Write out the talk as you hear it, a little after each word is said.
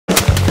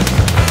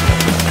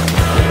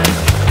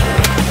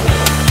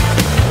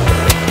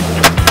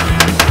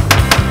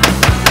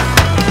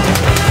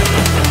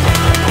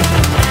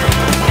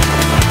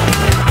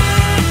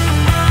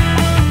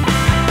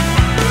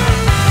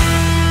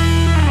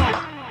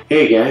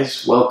Hey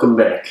guys, welcome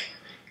back.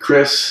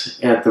 Chris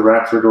at the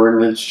Rockford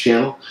Ordnance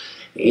channel,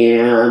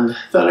 and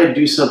thought I'd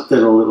do something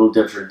a little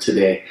different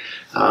today.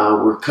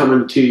 We're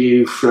coming to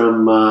you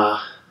from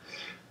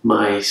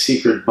my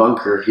secret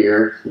bunker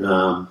here,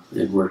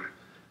 and we're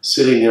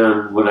sitting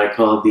on what I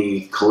call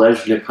the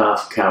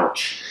Kalashnikov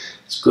couch.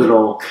 It's good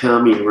old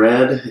commie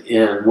red,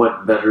 and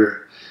what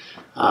better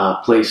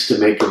place to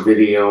make a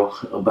video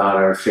about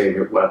our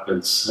favorite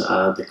weapons,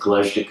 the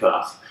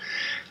Kalashnikov.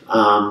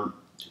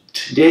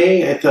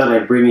 Today I thought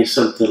I'd bring you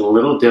something a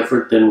little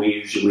different than we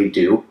usually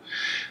do.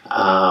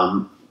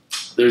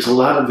 There's a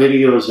lot of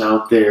videos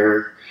out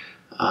there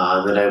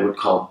that I would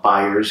call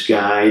buyer's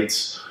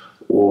guides,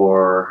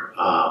 or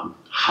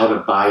how to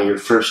buy your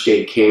first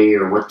AK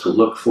or what to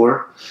look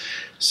for.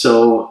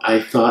 So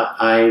I thought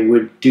I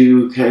would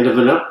do kind of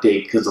an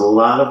update, because a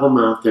lot of them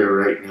out there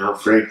right now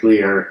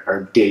frankly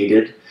are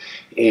dated,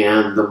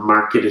 and the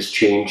market has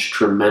changed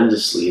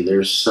tremendously.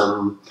 There's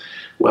some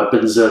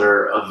weapons that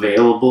are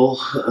available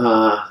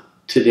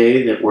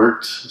today that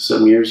weren't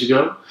some years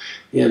ago,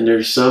 and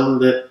there's some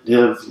that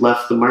have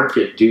left the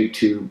market due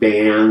to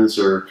bans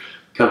or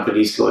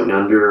companies going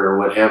under or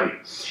what have you.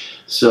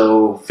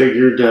 So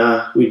figured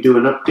we'd do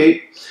an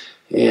update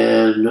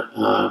and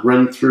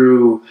run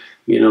through,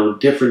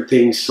 different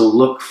things to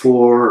look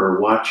for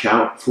or watch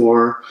out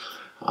for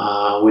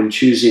when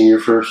choosing your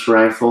first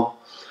rifle.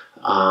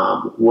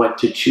 What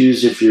to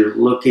choose if you're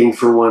looking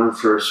for one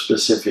for a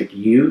specific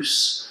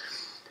use.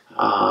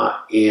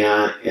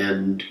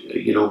 And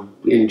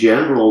in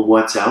general,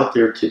 what's out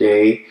there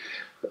today,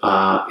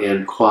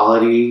 and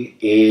quality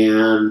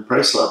and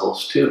price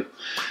levels too.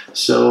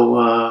 So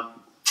I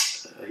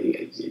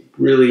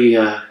really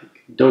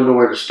don't know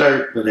where to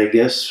start, but I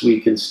guess we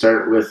can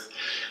start with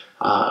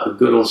a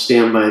good old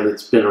standby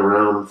that's been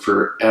around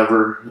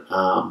forever.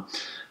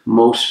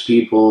 Most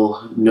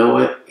people know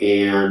it,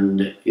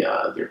 and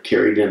they're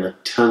carried in a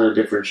ton of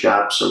different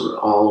shops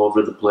all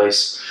over the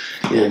place,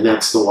 and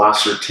that's the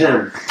Wasser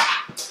 10.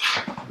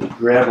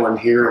 Grab one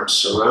here. I'm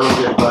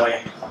surrounded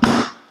by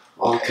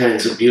all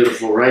kinds of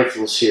beautiful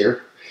rifles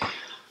here,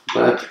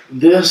 but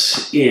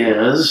this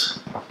is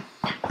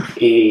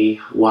a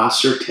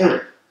Wasser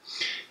 10.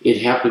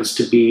 It happens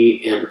to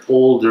be an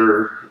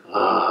older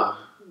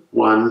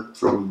one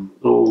from,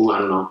 I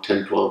don't know,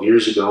 10, 12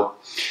 years ago.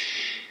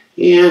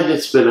 And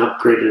it's been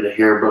upgraded a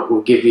hair, but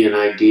we'll give you an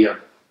idea.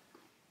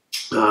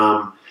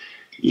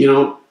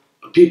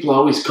 People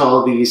always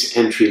call these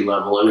entry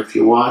level, and if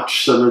you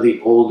watch some of the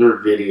older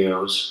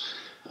videos,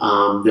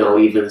 they'll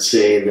even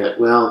say that,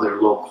 well, they're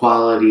low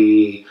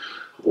quality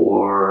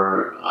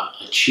or a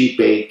cheap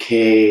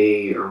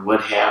AK or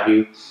what have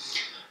you.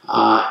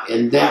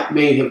 And that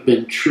may have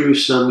been true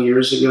some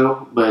years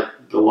ago, but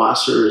the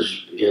Wasser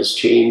has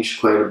changed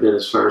quite a bit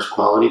as far as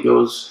quality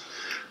goes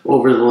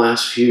over the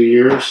last few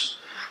years.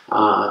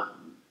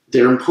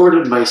 They're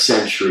imported by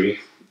Century.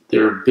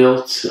 They're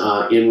built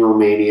in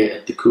Romania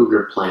at the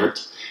Cugir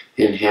plant,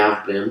 and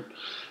have been.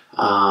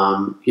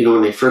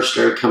 When they first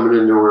started coming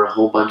in, there were a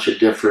whole bunch of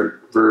different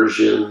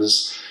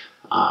versions.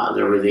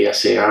 There were the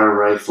SAR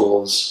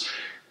rifles,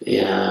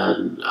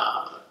 and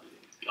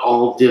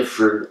all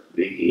different,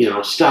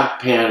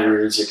 stock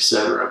patterns,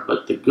 etc.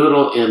 But the good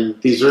old,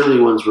 and these early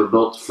ones were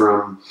built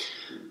from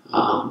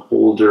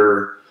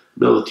older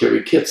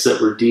military kits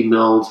that were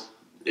demilled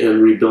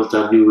and rebuilt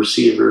on new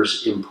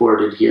receivers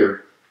imported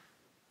here.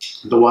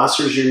 The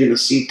Wassers you're going to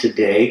see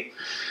today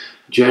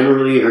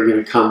generally are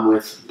going to come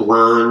with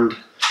blonde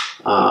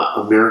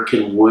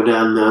American wood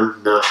on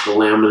them, not the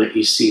laminate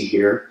you see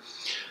here.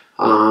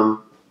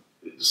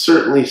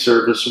 Certainly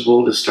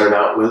serviceable to start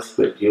out with,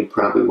 but you'll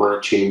probably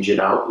want to change it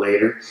out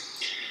later.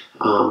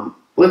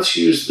 Let's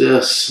use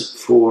this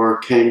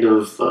for kind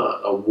of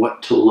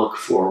what to look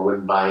for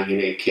when buying an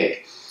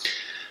AK.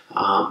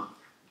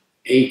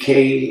 AK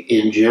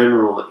in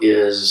general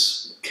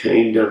is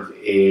kind of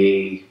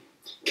a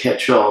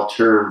catch-all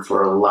term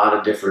for a lot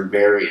of different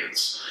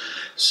variants.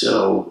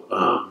 So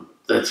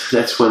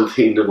that's one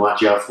thing to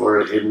watch out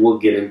for, and we'll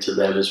get into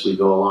that as we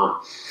go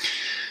along.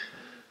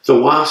 The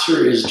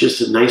Wasser is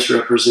just a nice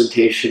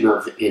representation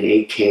of an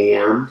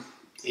AKM,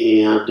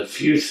 and a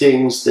few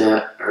things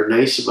that are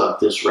nice about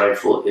this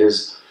rifle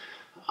is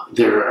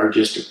there are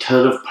just a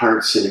ton of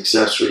parts and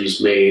accessories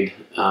made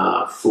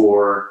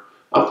for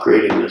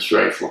upgrading this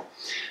rifle.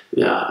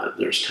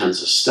 There's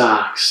tons of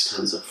stocks,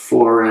 tons of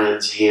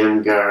forends,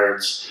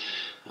 handguards,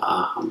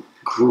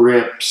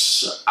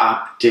 grips,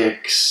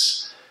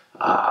 optics,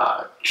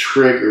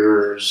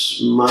 triggers,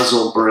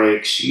 muzzle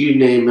brakes, you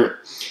name it.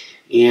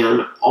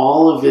 And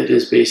all of it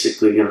is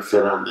basically going to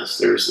fit on this.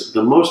 There's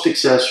the most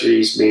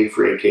accessories made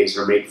for AKs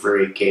are made for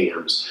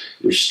AKMs,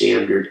 your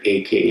standard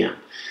AKM.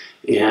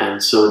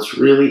 And so it's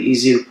really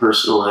easy to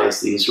personalize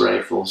these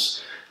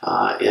rifles,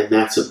 and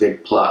that's a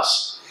big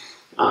plus.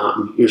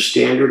 Your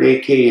standard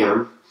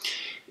AKM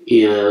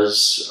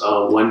is a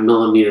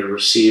 1mm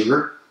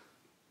receiver.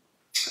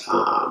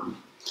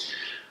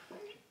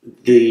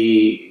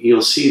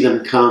 You'll see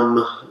them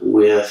come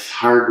with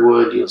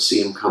hardwood, you'll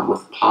see them come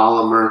with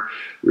polymer.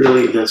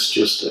 Really, that's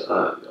just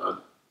a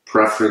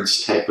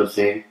preference type of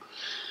thing.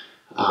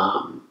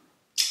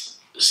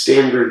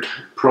 Standard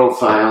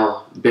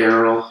profile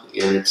barrel,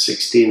 and it's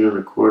 16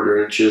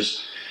 1/4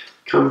 inches.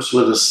 Comes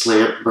with a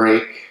slant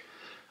brake,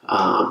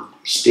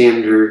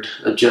 standard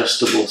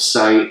adjustable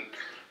sight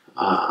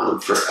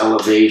for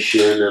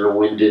elevation, and a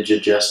windage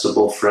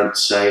adjustable front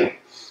sight.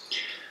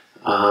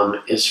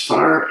 As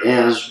far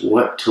as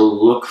what to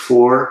look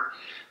for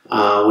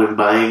when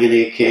buying an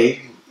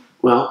AK,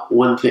 well,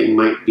 one thing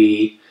might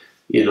be,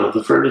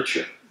 the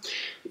furniture.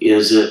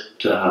 Is it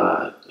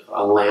a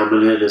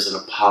laminate? Is it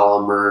a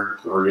polymer?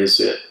 Or is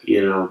it,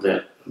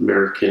 that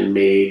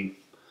American-made,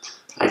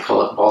 I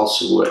call it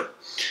balsa wood.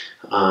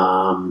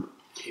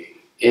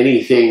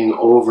 Anything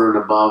over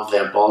and above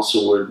that balsa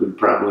wood would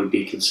probably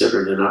be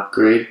considered an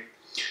upgrade.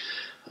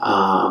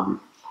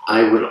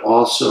 I would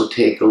also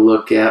take a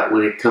look at,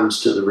 when it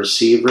comes to the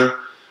receiver,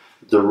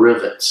 the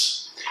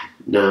rivets.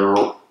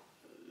 Now,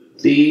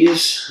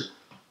 these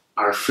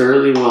are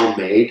fairly well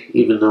made,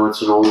 even though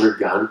it's an older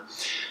gun.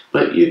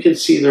 But you can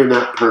see they're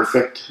not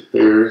perfect.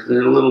 They're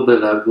a little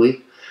bit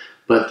ugly,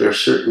 but they're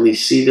certainly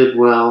seated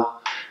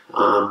well.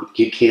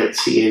 You can't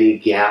see any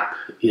gap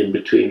in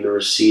between the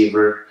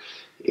receiver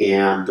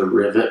and the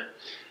rivet.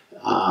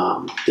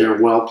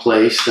 They're well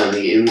placed on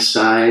the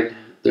inside.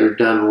 They're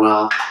done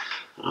well.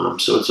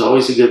 So it's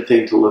always a good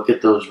thing to look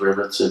at those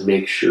rivets and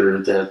make sure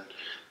that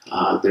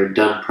they're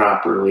done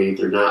properly,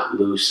 they're not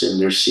loose, and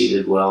they're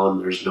seated well,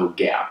 and there's no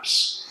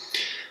gaps.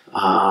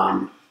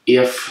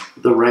 If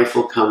the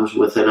rifle comes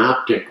with an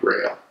optic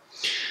rail,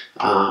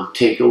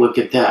 take a look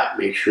at that.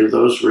 Make sure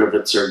those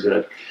rivets are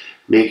good.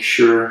 Make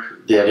sure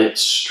that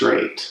it's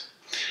straight.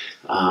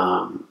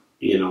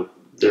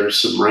 There's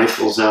some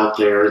rifles out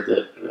there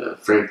that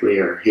frankly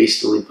are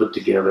hastily put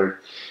together,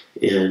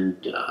 and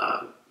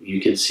you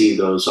can see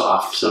those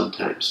off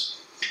sometimes.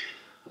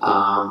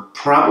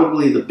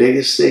 Probably the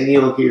biggest thing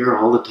you'll hear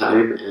all the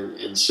time,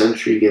 and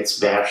Century gets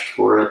bashed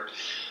for it,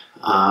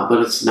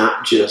 but it's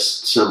not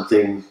just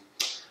something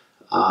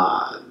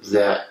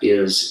that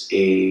is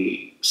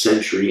a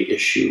Century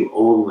issue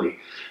only.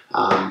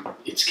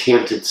 It's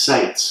canted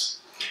sights.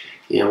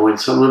 When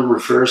someone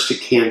refers to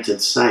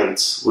canted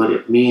sights, what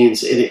it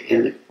means, and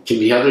it can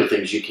be other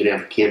things. You can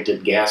have a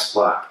canted gas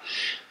block.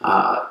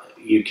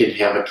 You can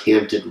have a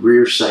canted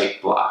rear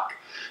sight block,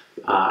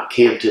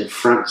 canted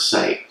front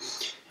sight.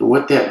 And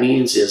what that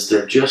means is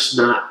they're just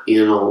not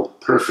in a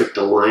perfect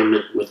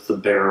alignment with the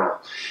barrel.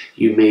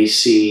 You may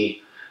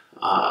see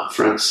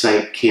front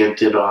sight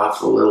canted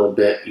off a little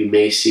bit. You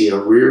may see a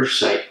rear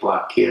sight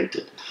block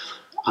canted.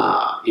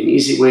 An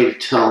easy way to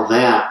tell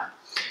that,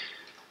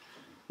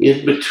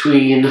 in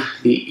between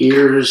the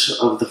ears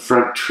of the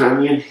front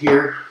trunnion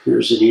here,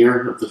 here's an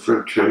ear of the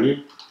front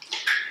trunnion,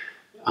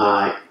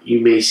 you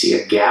may see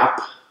a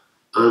gap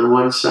on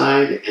one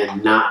side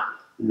and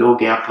no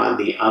gap on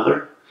the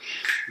other.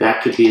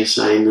 That could be a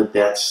sign that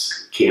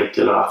that's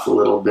canted off a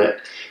little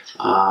bit.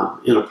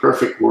 In a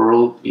perfect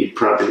world, you'd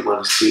probably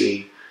want to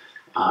see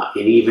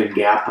an even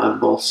gap on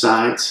both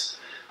sides.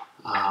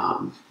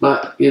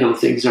 But,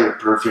 things aren't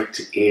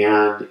perfect,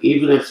 and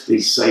even if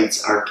these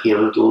sights are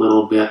canted a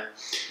little bit,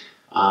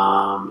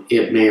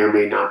 it may or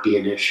may not be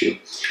an issue.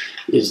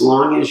 As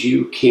long as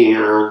you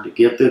can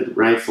get the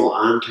rifle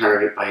on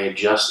target by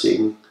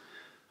adjusting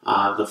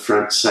the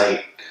front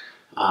sight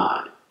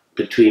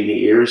between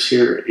the ears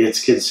here,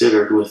 it's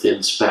considered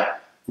within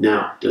spec.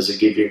 Now, does it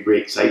give you a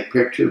great sight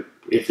picture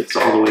if it's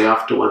all the way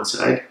off to one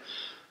side?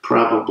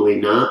 Probably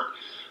not.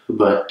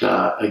 But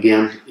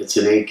again, it's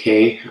an AK,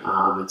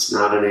 it's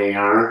not an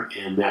AR,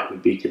 and that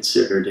would be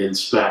considered in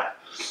spec.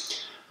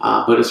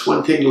 But it's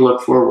one thing to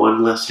look for,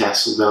 one less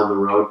hassle down the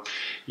road.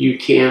 You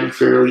can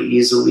fairly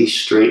easily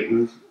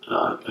straighten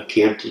a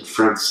canted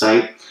front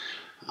sight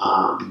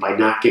by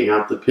knocking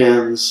out the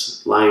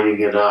pins,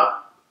 lining it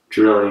up,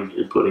 drilling,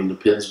 and putting the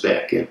pins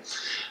back in.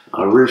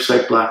 Rear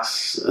sight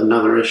block's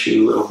another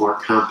issue, a little more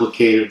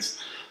complicated.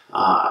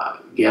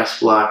 Gas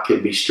block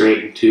can be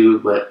straightened too,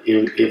 but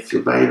if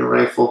you're buying a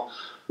rifle,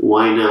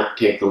 why not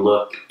take a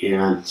look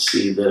and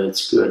see that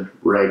it's good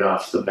right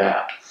off the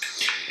bat?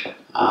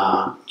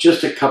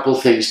 Just a couple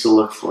things to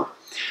look for.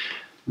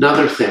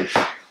 Another thing,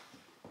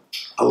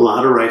 a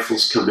lot of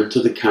rifles come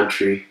into the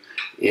country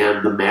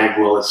and the mag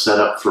well is set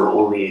up for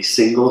only a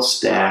single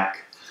stack,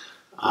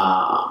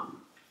 a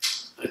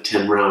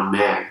 10-round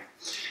mag,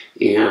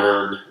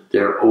 and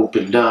they're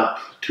opened up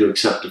to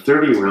accept a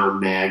 30-round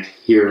mag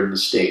here in the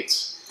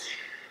States.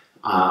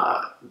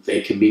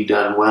 They can be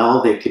done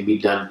well, they can be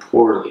done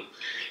poorly.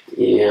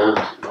 And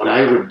what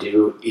I would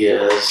do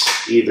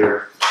is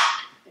either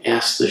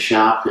ask the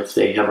shop if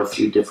they have a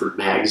few different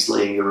mags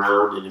laying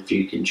around and if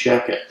you can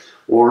check it,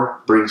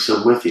 or bring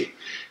some with you.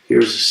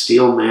 Here's a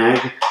steel mag,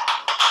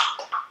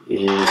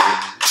 and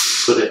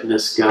put it in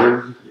this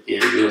gun,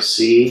 and you'll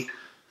see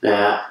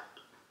that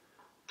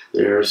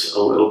there's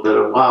a little bit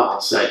of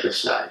wobble side to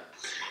side.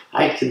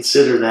 I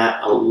consider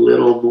that a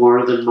little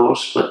more than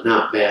most, but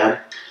not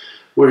bad.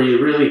 Where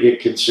you really get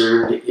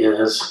concerned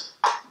is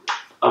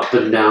up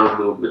and down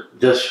movement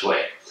this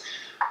way.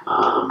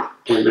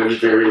 And there's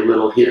very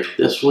little here.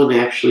 This one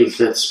actually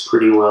fits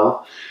pretty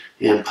well,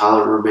 and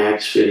polymer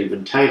mags fit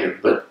even tighter,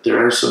 but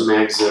there are some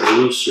mags that are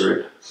looser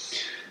in it.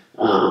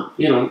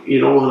 You know, you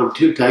don't want them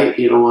too tight,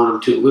 you don't want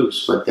them too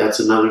loose, but that's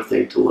another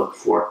thing to look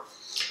for.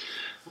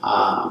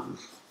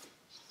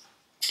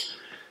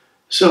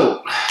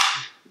 So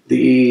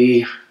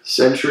the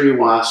Century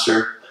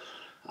Wasser,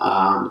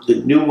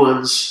 the new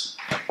ones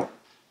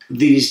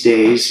these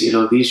days, you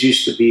know, these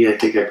used to be, I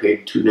think I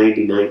paid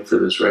 $2.99 for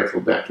this rifle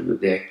back in the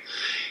day,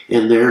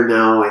 and they're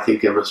now, I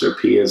think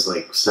MSRP is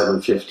like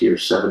 $7.50 or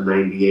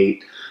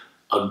 $7.98.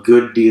 A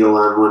good deal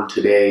on one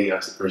today,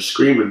 or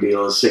screaming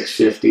deal, is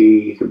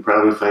 $6.50. You can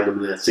probably find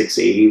them in that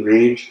 $6.80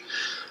 range.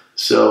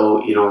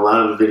 So, you know, a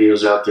lot of the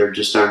videos out there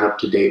just aren't up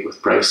to date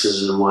with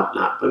prices and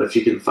whatnot. But if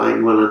you can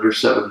find one under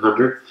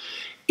 $700,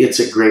 it's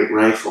a great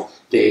rifle.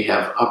 They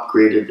have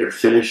upgraded their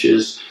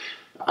finishes.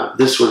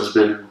 This one's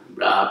been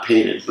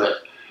painted,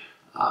 but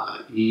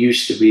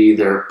used to be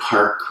their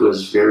park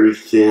was very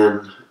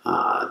thin.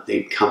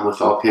 They'd come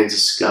with all kinds of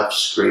scuffs,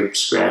 scrapes,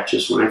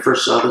 scratches. When I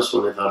first saw this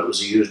one, I thought it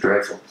was a used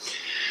rifle.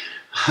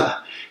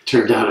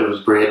 Turned out it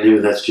was brand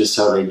new. That's just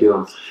how they do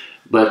them.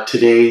 But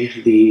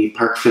today, the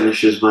park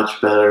finish is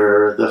much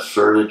better. The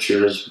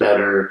furniture is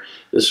better.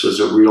 This was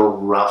a real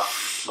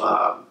rough,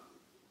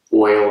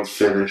 oiled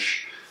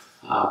finish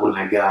when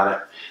I got it.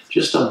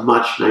 Just a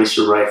much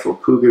nicer rifle.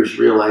 Cugir's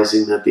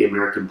realizing that the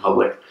American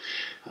public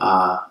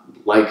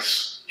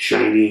likes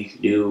shiny,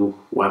 new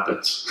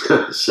weapons.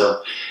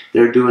 So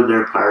they're doing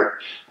their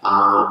part.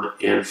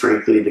 And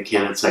frankly, the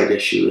cannon sight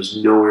issue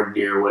is nowhere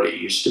near what it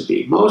used to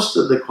be. Most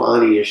of the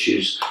quality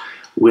issues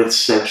with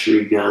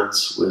Century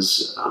guns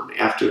was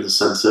after the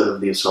sunset of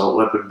the assault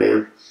weapon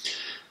ban.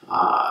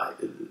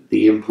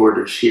 The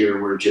importers here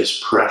were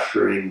just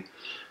pressuring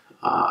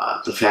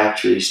the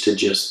factories to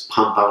just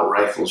pump out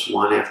rifles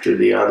one after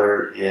the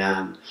other,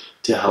 and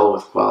to hell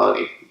with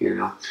quality, you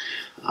know.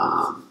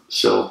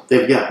 So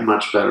they've gotten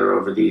much better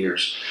over the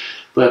years.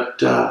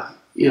 But,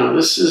 you know,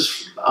 this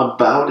is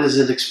about as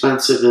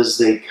inexpensive as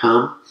they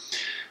come.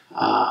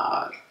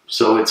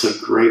 So it's a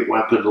great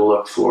weapon to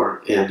look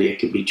for, and it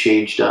can be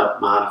changed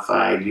up,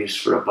 modified,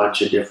 used for a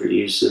bunch of different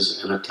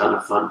uses, and a ton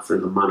of fun for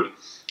the money.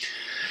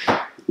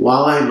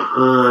 While I'm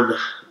on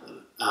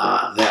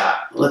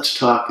that, let's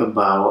talk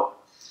about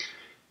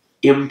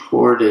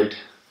imported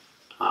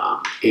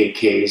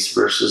AKs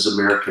versus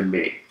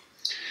American-made.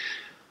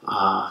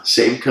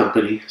 Same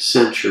company,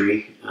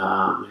 Century,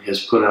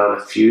 has put out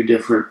a few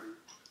different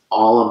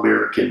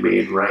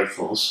all-American-made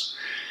rifles,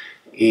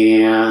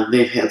 and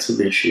they've had some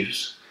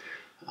issues.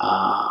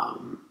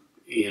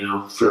 You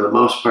know, for the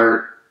most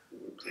part,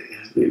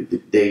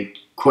 they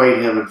quite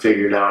haven't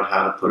figured out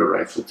how to put a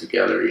rifle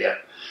together yet.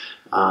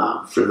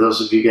 For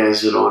those of you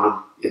guys that own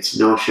them, it's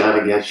no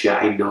shot against you.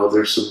 I know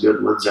there's some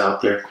good ones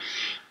out there,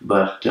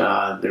 but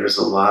there's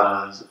a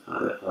lot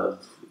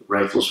of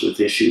rifles with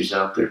issues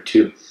out there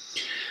too.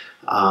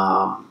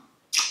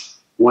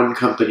 One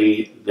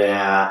company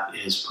that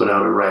has put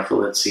out a rifle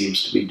that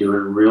seems to be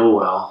doing real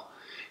well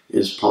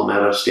is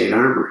Palmetto State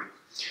Armory.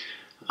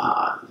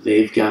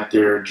 They've got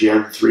their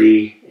Gen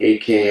 3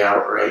 AK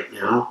out right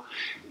now,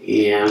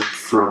 and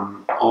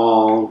from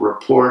all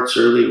reports,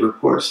 early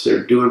reports,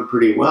 they're doing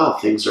pretty well.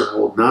 Things are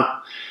holding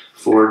up.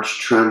 Forged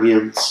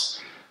trunnions,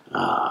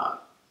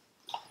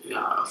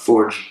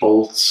 forged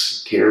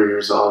bolts,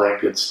 carriers, all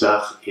that good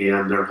stuff,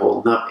 and they're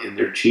holding up, and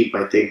they're cheap.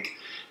 I think,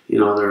 you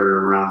know, they're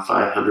around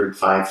 $500,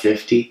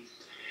 $550.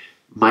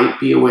 Might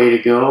be a way to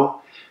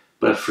go.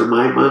 But for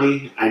my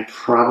money, I'd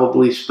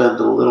probably spend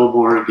a little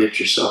more and get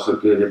yourself a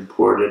good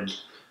imported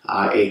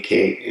AK.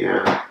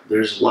 And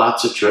there's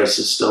lots of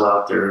choices still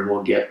out there, and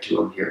we'll get to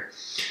them here.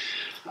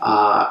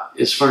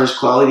 As far as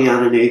quality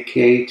on an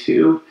AK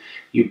too,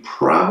 you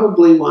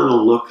probably want to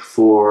look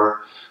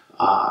for,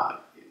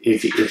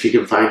 if you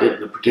can find it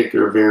in the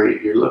particular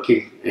variant you're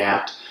looking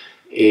at,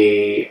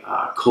 a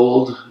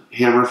cold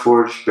hammer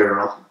forged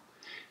barrel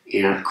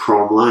and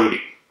chrome lining.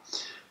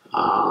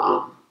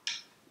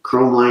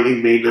 Chrome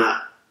lining may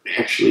not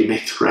actually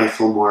make the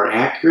rifle more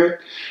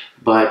accurate,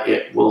 but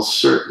it will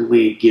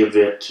certainly give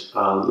it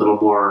a little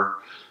more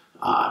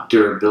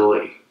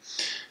durability.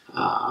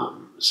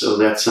 So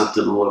that's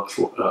something to look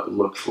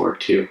for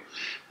too.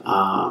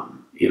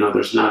 You know,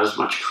 there's not as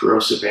much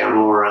corrosive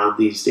ammo around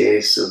these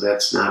days, so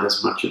that's not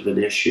as much of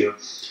an issue.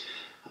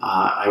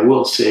 I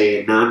will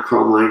say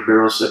non-chrome lined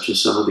barrels, such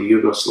as some of the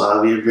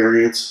Yugoslavian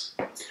variants,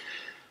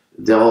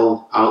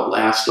 they'll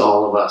outlast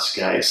all of us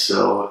guys,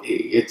 so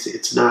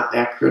it's not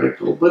that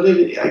critical, but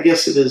I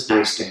guess it is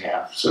nice to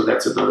have, so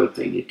that's another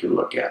thing you can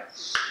look at.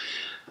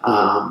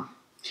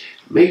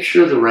 Make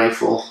sure the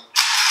rifle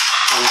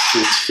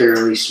functions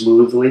fairly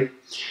smoothly,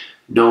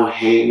 no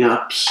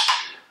hang-ups,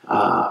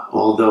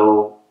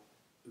 although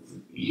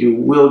you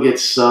will get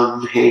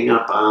some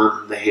hang-up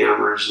on the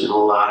hammers in a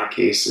lot of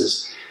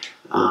cases,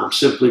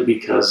 simply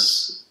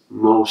because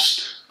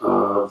most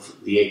of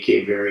the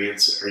AK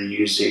variants are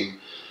using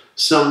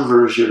some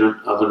version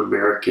of an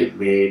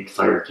American-made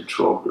fire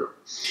control group.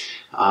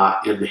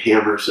 and the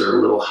hammers are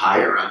a little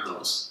higher on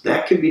those.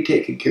 That can be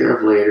taken care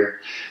of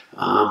later,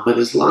 but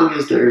as long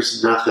as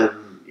there's nothing,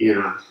 you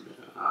know,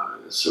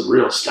 some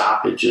real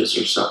stoppages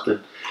or something,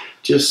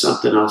 just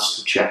something else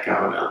to check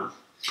out on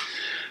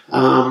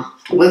them.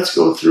 Let's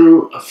go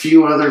through a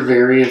few other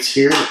variants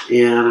here,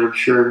 and I'm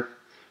sure,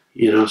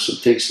 you know, some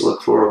things to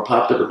look for will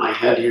pop into my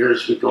head here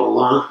as we go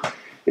along,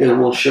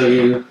 and we'll show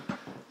you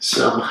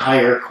some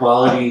higher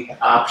quality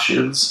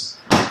options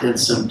and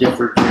some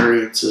different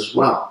variants as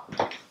well.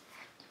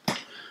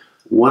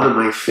 One of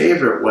my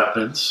favorite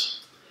weapons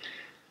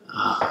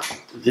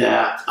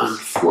that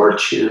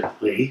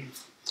unfortunately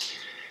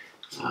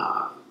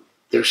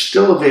they're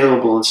still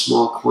available in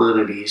small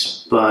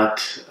quantities,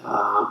 but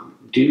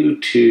due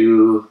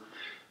to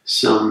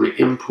some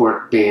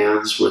import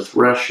bans with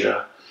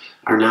Russia,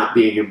 are not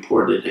being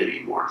imported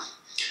anymore.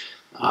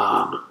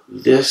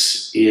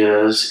 This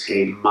is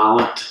a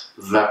Molot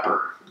Vepr,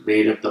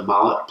 made at the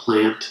Molot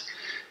plant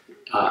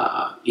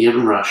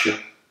in Russia.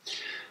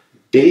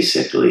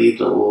 Basically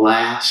the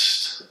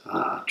last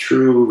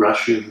true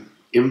Russian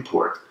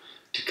import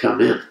to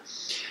come in.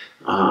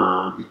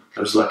 I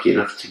was lucky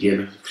enough to get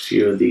a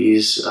few of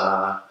these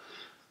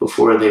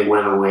before they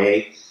went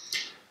away.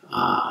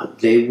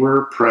 They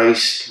were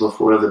priced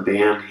before the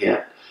ban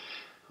hit.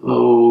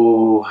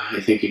 Oh,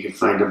 I think you can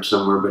find them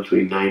somewhere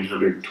between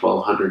 $900 and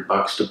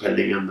 $1,200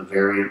 depending on the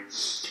variant.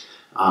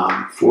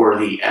 For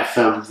the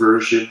FM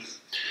version,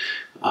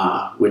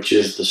 which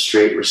is the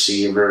straight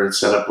receiver and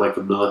set up like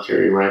a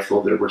military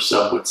rifle, there were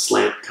some with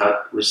slant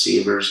cut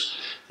receivers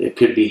that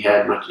could be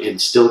had much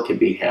and still can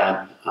be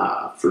had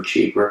for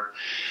cheaper.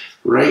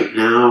 Right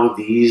now,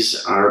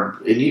 these are,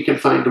 and you can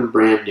find them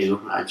brand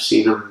new. I've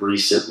seen them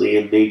recently,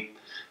 and the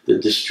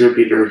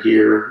distributor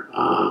here,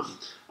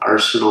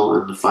 Arsenal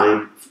and the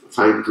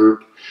Fime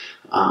group,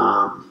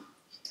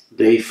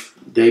 they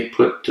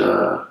put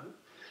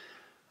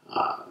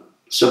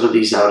some of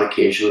these out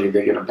occasionally.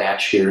 They get a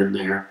batch here and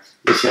there.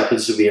 This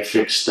happens to be a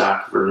fixed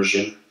stock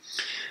version.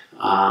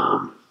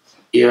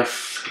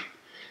 If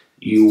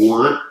you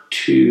want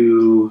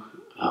to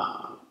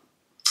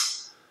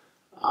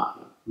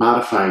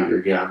modify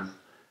your gun,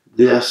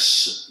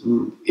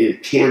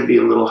 it can be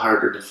a little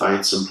harder to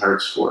find some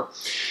parts for.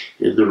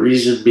 And the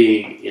reason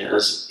being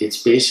is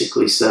it's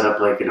basically set up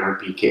like an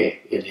RPK.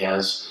 It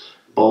has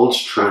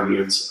bulged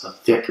trunnions, a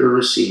thicker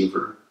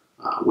receiver,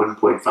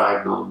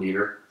 1.5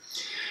 millimeter,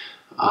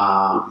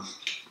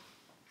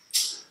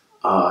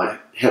 a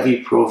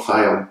heavy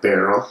profile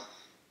barrel.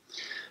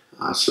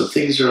 So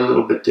things are a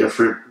little bit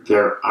different.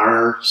 There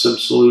are some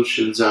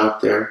solutions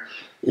out there,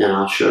 and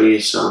I'll show you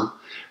some.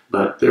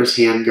 But there's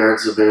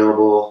handguards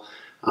available.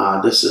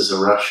 This is a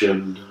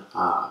Russian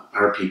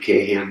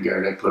RPK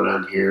handguard I put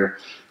on here.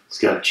 It's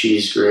got a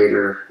cheese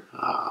grater,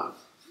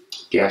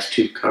 gas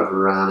tube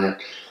cover on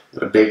it,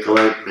 a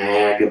Bakelite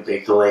mag, a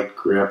Bakelite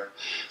grip,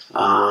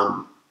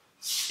 and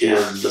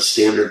the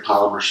standard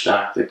polymer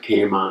stock that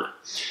came on it.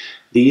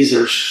 These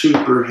are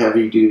super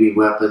heavy duty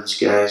weapons,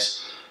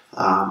 guys,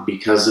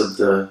 because of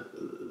the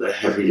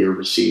heavier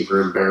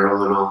receiver and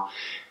barrel and all.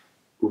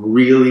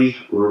 Really,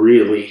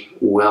 really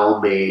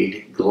well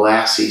made,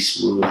 glassy,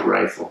 smooth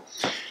rifle.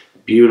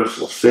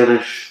 Beautiful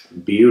finish,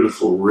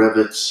 beautiful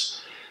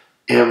rivets.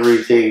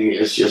 Everything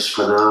is just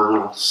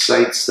phenomenal.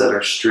 Sights that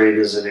are straight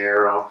as an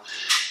arrow.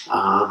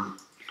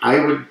 I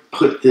would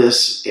put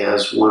this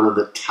as one of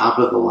the top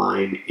of the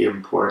line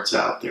imports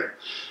out there,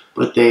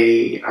 but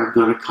they are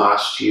going to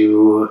cost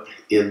you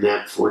in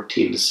that $1,400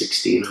 to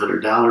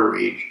 $1,600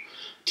 range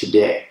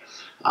today.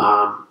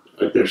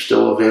 They're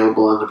still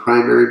available on the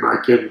primary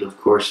market, and of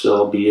course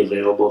they'll be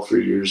available for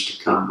years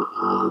to come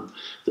on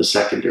the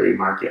secondary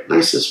market. And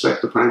I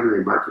suspect the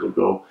primary market will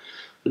go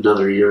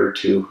another year or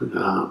two.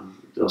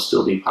 They'll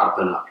still be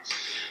popping up.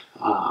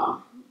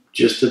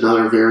 Just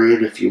another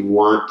variant if you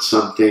want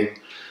something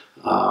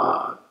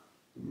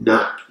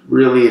not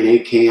really an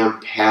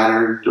AKM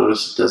pattern.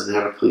 Notice it doesn't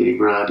have a cleaning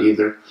rod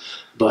either,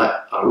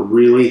 but a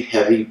really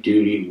heavy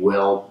duty,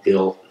 well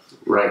built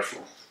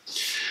rifle.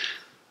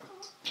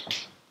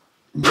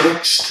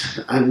 Next,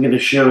 I'm going to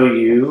show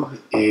you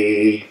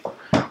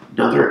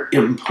another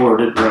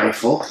imported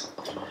rifle.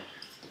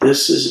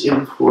 This is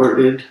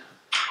imported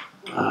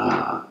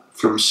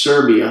from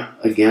Serbia,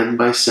 again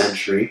by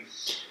Century.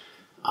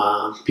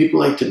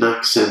 People like to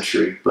knock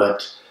Century,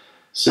 but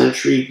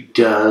Century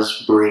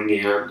does bring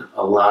in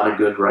a lot of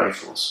good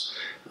rifles.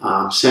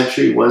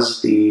 Century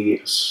was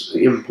the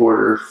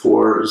importer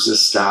for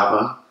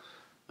Zastava.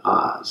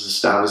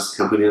 Zastava is the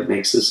company that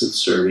makes this in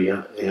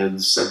Serbia,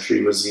 and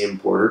Century was the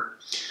importer.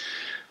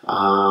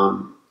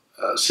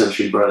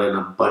 Century brought in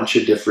a bunch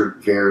of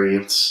different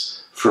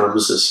variants from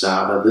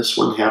Zastava. This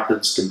one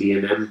happens to be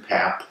an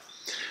NPAP.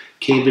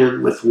 Came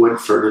in with wood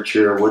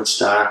furniture, wood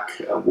stock,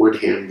 wood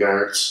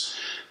handguards,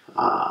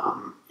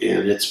 and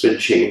it's been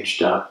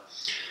changed up.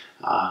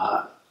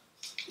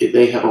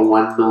 They have a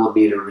 1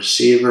 millimeter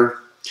receiver.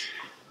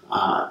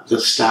 The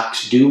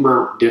stocks do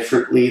mount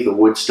differently. The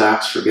wood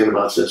stocks, forget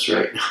about this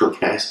right now,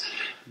 guys.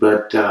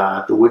 but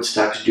the wood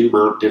stocks do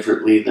mount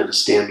differently than a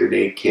standard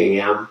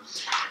AKM,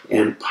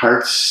 and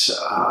parts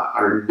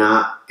are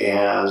not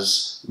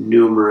as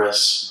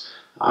numerous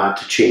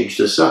to change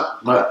this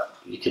up. But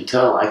you can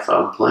tell I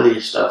found plenty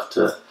of stuff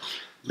to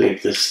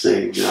make this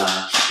thing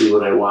do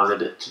what I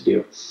wanted it to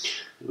do.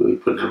 We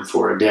put an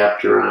M4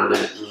 adapter on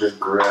it, and a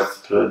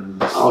grip,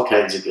 and all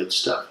kinds of good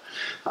stuff.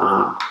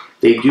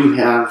 They do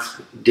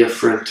have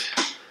different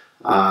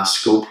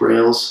scope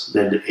rails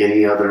than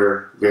any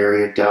other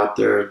variant out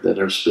there that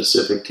are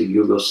specific to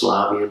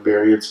Yugoslavian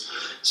variants,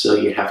 so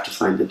you have to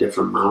find a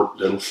different mount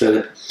that'll fit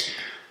it.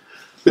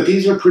 But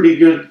these are pretty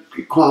good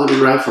quality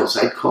rifles.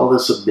 I'd call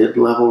this a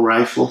mid-level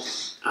rifle.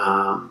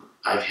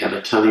 I've had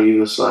a ton of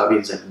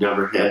Yugoslavians. I've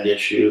never had an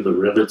issue. The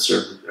rivets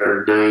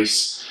are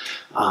nice.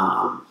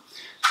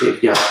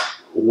 They've got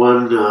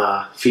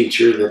one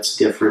feature that's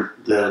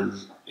different than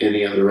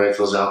any other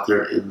rifles out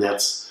there, and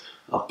that's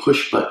a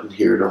push button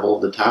here to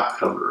hold the top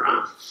cover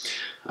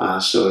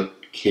on. So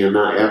it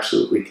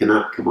absolutely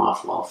cannot come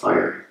off while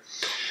firing.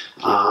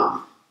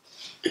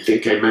 I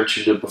think I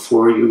mentioned it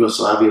before,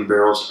 Yugoslavian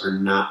barrels are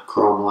not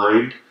chrome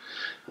lined.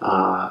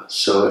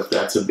 So if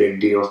that's a big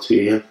deal to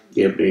you,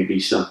 it may be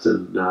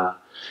something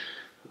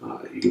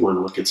you want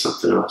to look at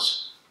something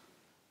else.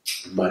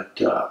 But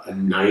a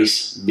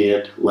nice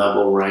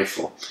mid-level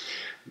rifle.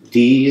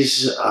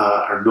 These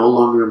are no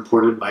longer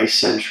imported by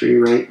Century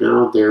right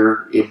now.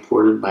 They're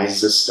imported by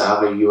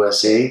Zastava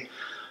USA,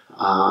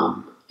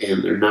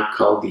 and they're not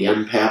called the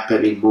NPAP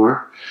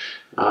anymore.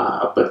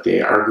 But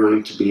they are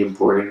going to be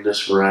importing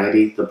this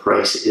variety. The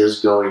price is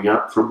going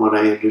up from what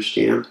I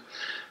understand.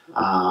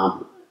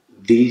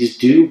 These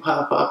do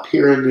pop up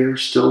here and there,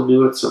 still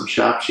new at some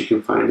shops. You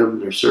can find them.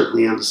 They're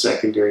certainly on the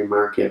secondary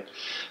market.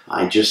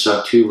 I just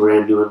saw 2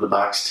 brand new in the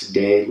box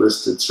today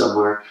listed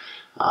somewhere.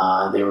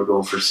 They were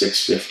going for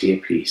 $6.50 a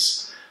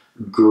piece.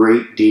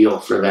 Great deal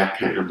for that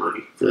kind of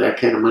money. For that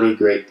kind of money,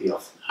 great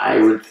deal. I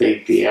would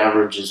think the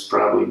average is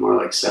probably more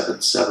like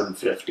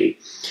 $7.50.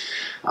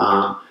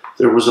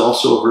 There was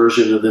also a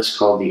version of this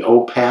called the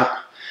OPAP,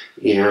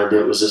 and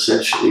it was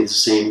essentially the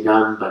same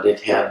gun, but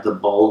it had the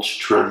bulged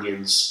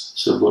trunnions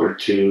similar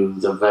to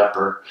the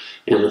Vepr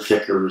and the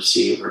thicker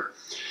receiver.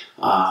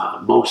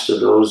 Most of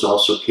those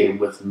also came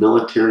with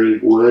military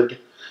wood.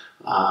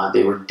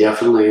 They were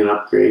definitely an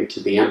upgrade to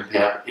the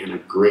NPAP and a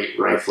great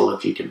rifle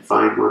if you can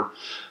find one.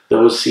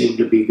 Those seem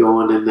to be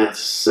going in that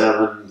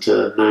 $700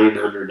 to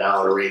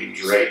 $900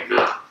 range right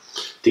now,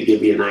 to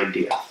give you an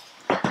idea.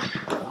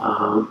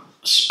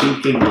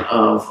 Speaking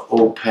of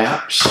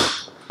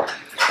OPAPs,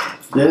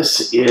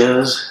 this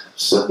is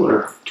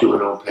similar to an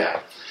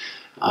OPAP.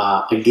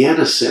 Again,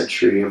 a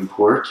Century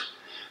import,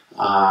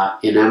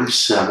 in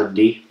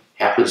M70,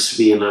 happens to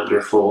be an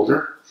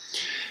underfolder.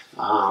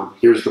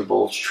 Here's the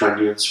bulge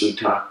trunnions we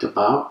talked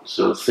about,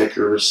 so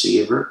thicker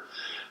receiver.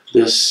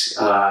 This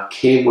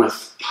came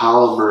with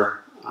polymer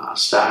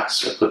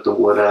stocks. I put the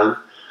wood on.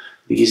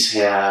 These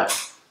had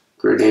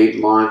grenade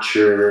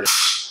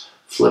launchers,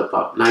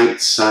 flip-up night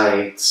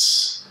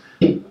sights,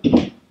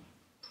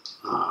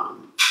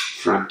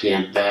 front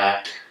and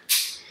back,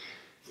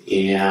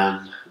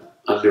 and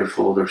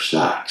underfolder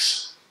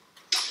stocks.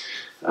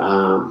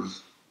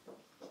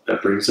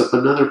 That brings up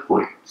another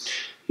point.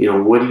 You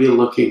know, what are you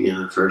looking at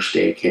in first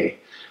AK?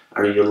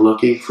 Are you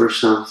looking for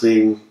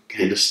something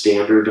kind of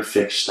standard, a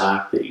fixed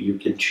stock that you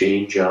can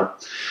change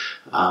up,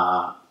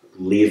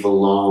 leave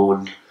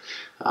alone,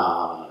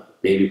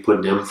 maybe put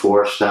an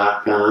M4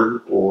 stock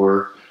on,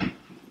 or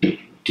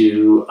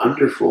do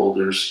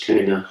underfolders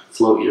kind of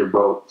float your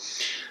boat?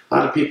 A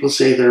lot of people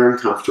say they're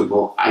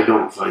uncomfortable. I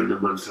don't find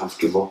them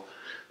uncomfortable.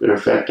 Matter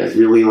of fact, I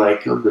really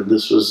like them, and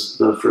this was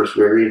the first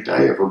variant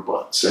I ever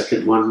bought.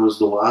 Second one was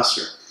the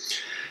Wasser.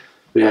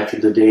 Back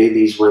in the day,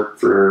 these went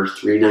for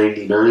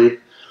 $3.99.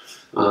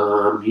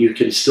 You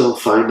can still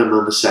find them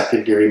on the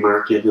secondary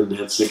market in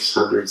that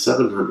 $600,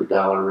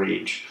 $700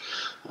 range.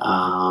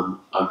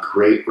 A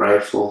great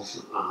rifle.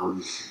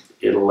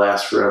 It'll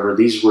last forever.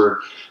 These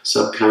were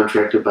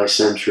subcontracted by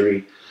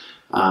Century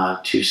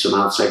to some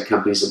outside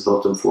companies that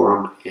built them for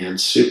them, and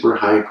super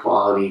high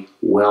quality,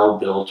 well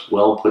built,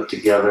 well put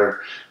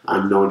together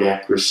on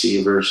Nodak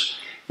receivers,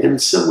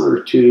 and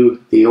similar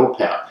to the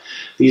OPAP.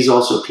 These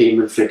also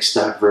came in fixed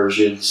stock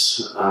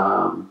versions,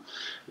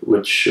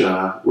 which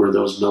were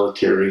those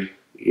military,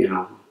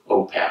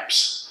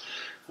 OPAPs.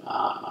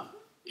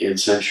 And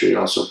Century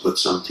also put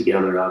some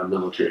together out of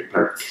military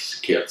parts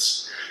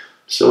kits.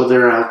 So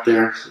they're out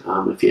there.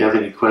 If you have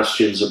any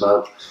questions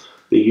about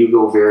the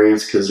Yugo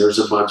variants, because there's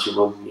a bunch of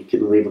them, you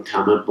can leave a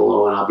comment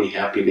below and I'll be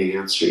happy to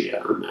answer you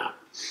on that.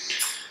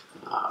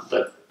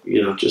 But,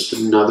 just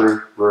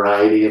another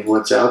variety of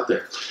what's out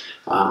there.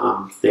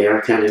 They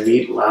are kind of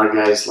neat. A lot of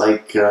guys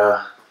like,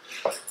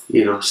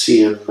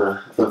 seeing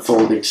the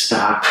folding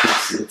stock.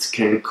 It's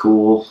kind of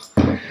cool.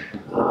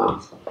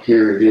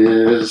 Here it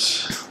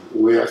is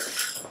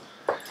with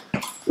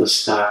the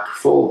stock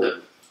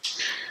folded.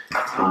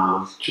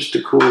 Just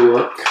a cool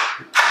look.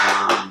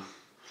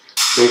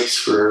 Makes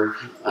for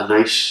a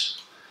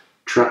nice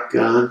truck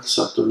gun,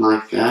 something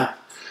like that.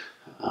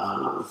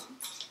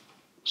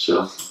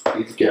 So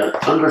you've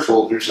got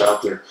underfolders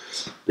out there.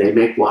 They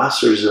make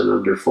Wassers and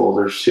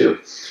underfolders too.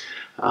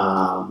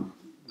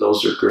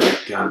 Those are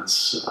great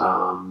guns.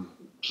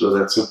 So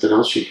that's something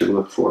else you can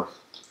look for.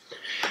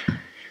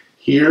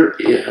 Here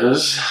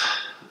is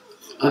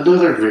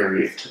another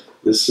variant.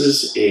 This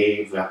is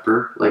a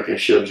Vepr, like I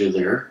showed you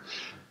there,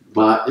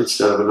 but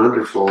instead of an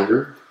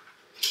underfolder,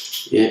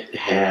 it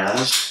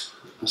has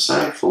a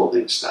side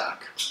folding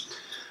stock.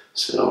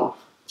 So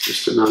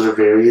just another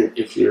variant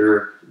if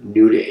you're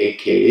new to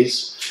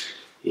AKs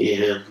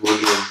and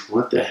wondering,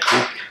 what the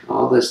heck,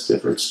 all this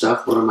different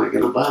stuff, what am I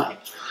going to buy?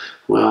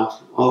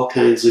 Well, all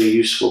kinds of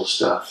useful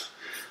stuff.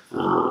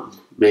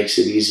 Makes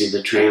it easy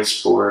to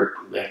transport,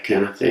 that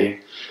kind of thing.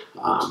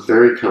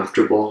 Very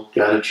comfortable,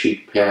 got a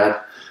cheek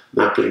pad.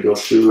 Not going to go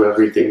through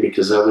everything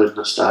because other than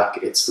the stock,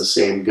 it's the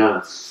same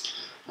gun.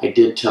 I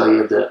did tell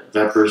you that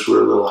Veprs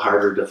were a little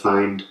harder to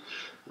find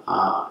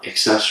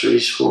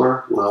accessories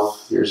for. Well,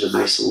 here's a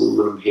nice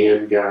aluminum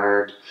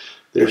handguard.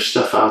 There's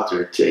stuff out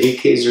there.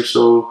 AKs are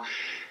so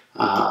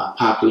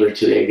popular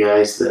today,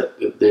 guys,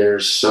 that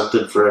there's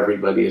something for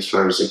everybody as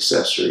far as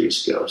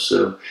accessories go.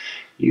 So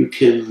you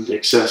can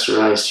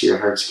accessorize to your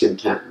heart's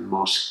content in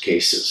most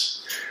cases.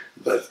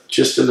 But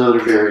just another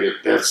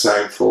variant, that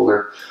side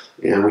folder.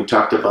 And we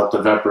talked about the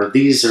Vepr.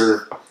 These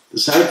are, the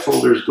side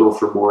folders go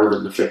for more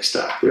than the fixed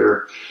stock.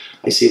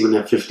 I see them in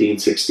that $1,500,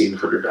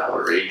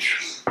 $1,600 range.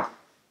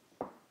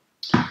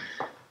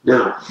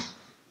 Now,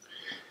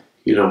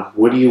 you know,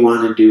 what do you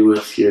want to do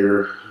with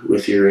your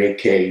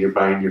AK? You're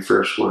buying your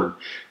first one.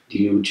 Do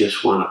you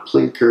just want a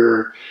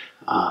plinker?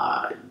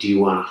 Do you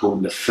want a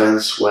home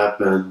defense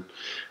weapon?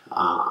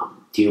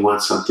 Do you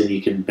want something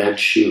you can bench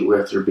shoot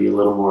with or be a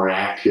little more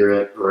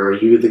accurate? Or are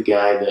you the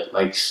guy that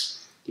likes,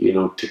 you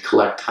know, to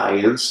collect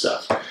high-end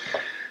stuff?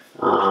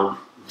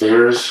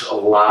 There's a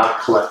lot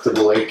of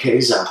collectible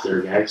AKs out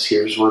there, guys.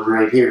 Here's one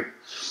right here.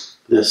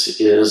 This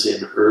is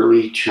an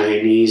early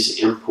Chinese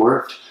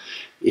import.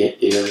 It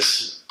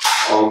is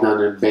all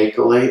done in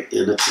Bakelite,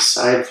 and it's a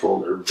side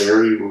folder.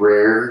 Very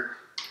rare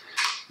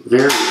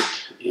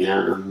variant,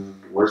 and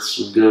worth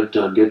some good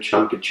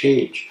chunk of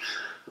change.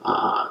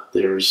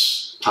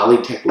 There's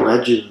Polytech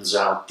Legends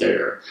out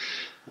there,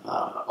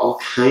 all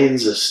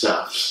kinds of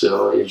stuff.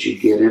 So as you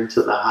get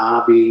into the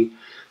hobby,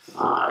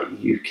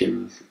 you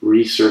can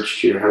research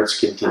to your heart's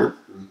content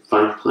and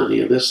find plenty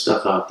of this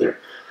stuff out there.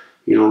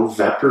 You know,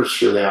 Veprs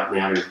for that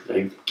matter.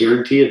 I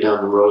guarantee you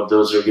down the road,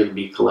 those are going to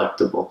be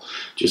collectible.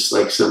 Just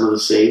like some of the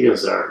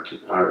Segas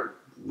are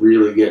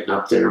really getting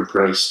up there in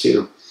price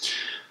too.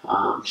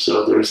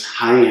 So there's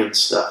high-end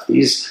stuff.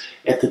 These,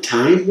 at the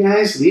time,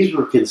 guys, these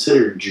were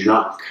considered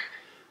junk.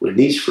 When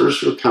these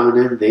first were coming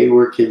in, they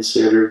were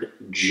considered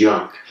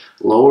junk.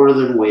 Lower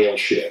than whale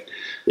shit.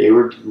 They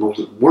were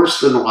worse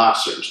than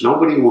Wassers.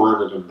 Nobody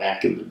wanted them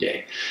back in the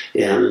day.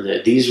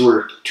 And these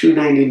were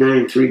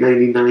 $299,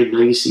 $399. Now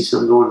you see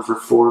some going for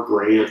 $4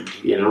 grand,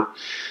 you know.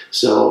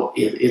 So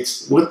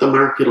it's what the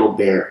market will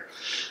bear.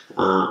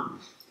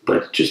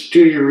 But just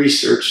do your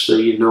research so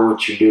you know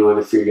what you're doing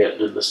if you're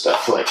getting into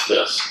stuff like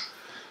this.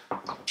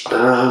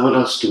 What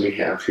else do we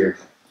have here?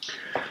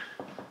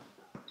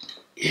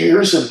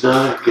 Here's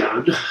another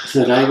gun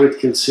that I would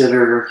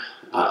consider,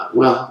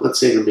 well, let's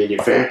say the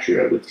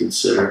manufacturer I would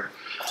consider.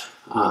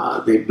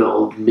 They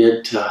build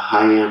mid to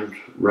high-end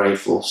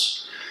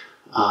rifles.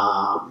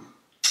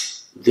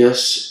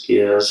 This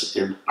is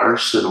an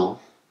Arsenal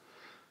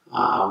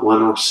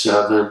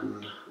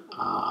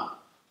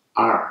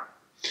 107R.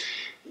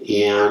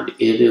 And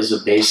it is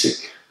a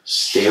basic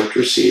stamped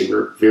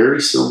receiver, very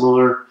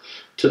similar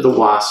to the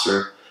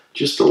Wasser,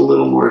 just a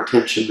little more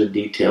attention to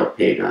detail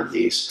paid on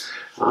these.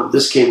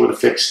 This came with a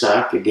fixed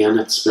stock. Again,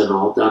 it's been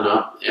all done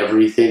up.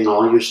 Everything,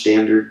 all your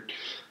standard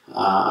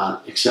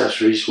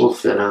accessories will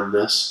fit on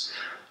this.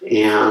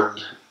 And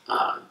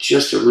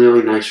just a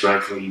really nice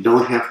rifle. You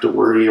don't have to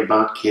worry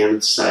about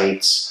cannon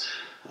sights.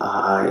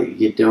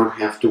 You don't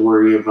have to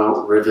worry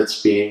about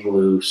rivets being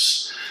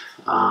loose.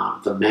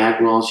 The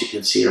mag wells, you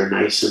can see, are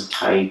nice and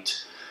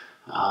tight.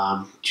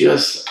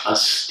 Just a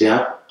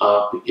step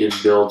up in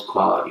build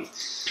quality.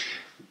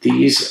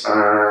 These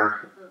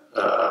are,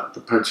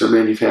 the parts are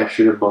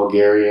manufactured in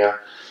Bulgaria.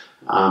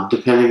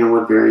 Depending on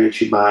what variant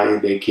you buy,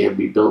 they can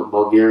be built in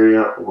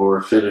Bulgaria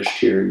or finished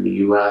here in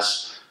the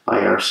US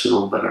by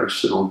Arsenal, but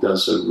Arsenal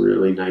does a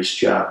really nice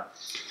job.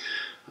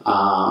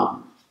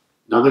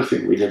 Another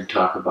thing we didn't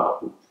talk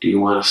about, do you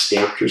want a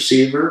stamped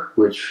receiver,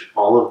 which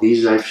all of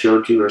these I've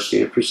showed you are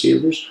stamped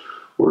receivers,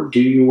 or do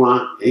you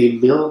want a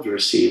milled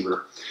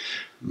receiver?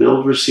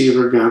 Milled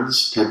receiver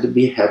guns tend to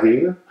be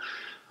heavier,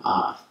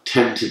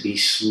 tend to be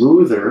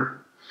smoother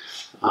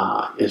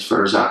as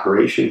far as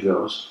operation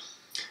goes,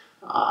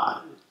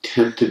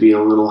 tend to be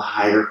a little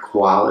higher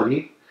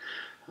quality,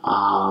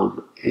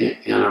 and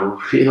a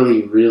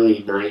really,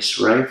 really nice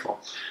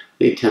rifle.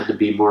 They tend to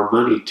be more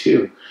money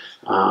too.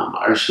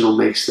 Arsenal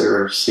makes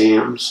their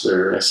SAMs,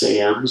 their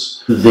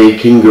SAMs. They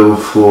can go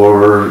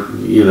for,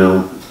 you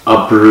know,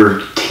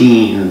 upper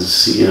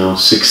teens, you know,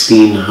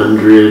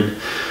 $1,600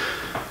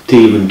 to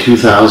even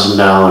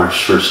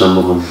 $2,000 for some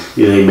of them.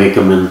 They make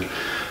them in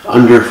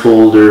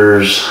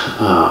underfolders,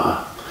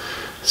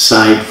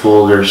 side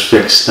folders,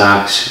 fixed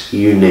stocks,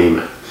 you name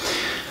it.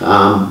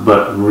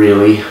 But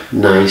really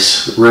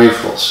nice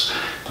rifles.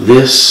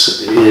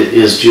 This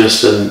is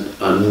just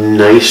a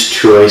nice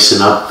choice,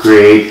 an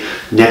upgrade,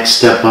 next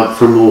step up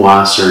from a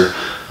Wasser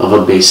of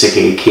a basic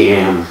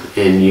AKM,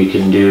 and you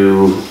can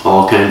do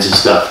all kinds of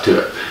stuff to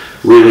it.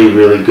 Really,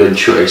 really good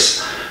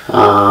choice.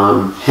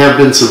 Have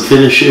been some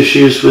finish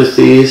issues with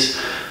these.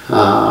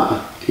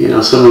 You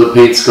know, some of the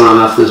paint's gone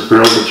off this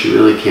barrel, but you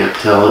really can't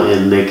tell,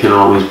 and they can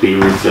always be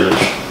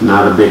refinished.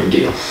 Not a big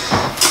deal.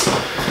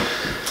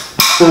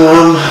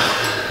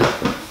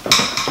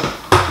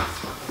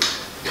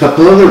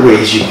 Couple other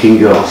ways you can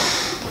go.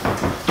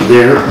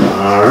 There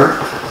are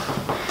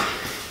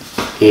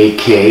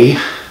AK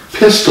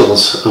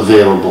pistols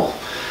available.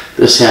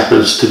 This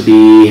happens to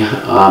be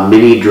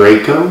Mini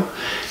Draco.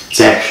 It's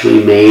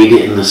actually made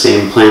in the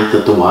same plant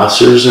that the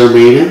Wassers are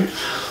made in.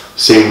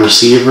 Same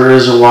receiver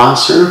as a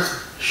Wasser,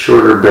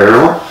 shorter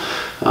barrel.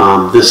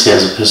 This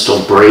has a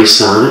pistol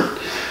brace on it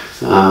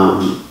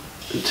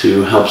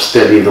to help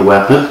steady the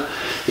weapon,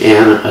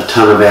 and a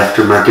ton of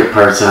aftermarket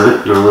parts on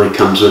it. Normally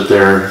comes with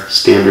their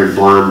standard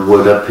blonde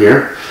wood up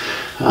here.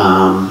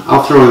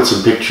 I'll throw in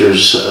some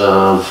pictures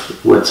of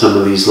what some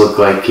of these look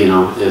like, you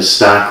know, as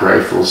stock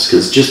rifles,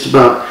 because just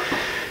about,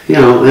 you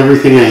know,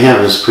 everything I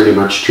have is pretty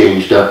much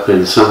changed up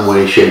in some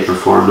way, shape, or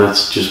form.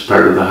 That's just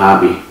part of the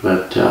hobby.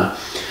 But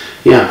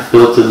yeah,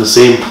 built in the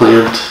same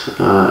plant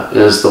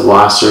as the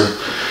Wasser,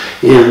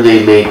 and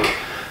they make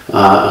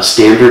a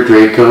standard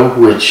Draco,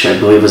 which I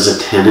believe is a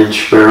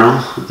 10-inch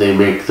barrel. They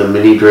make the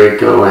Mini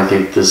Draco. I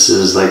think this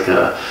is like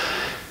a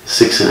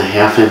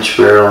 6.5-inch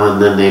barrel,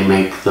 and then they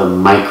make the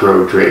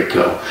Micro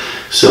Draco.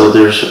 So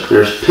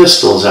there's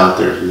pistols out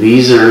there.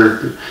 These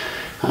are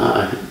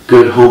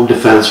good home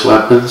defense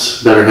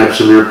weapons. Better have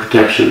some ear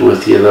protection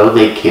with you, though.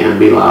 They can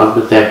be loud,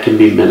 but that can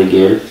be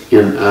mitigated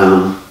in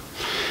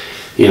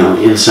you know,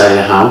 inside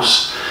a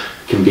house.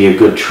 It can be a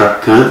good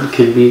truck gun. It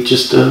can be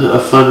just a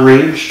fun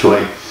range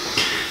toy.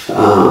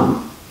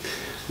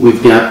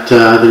 We've got,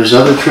 there's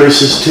other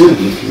choices too.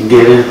 You can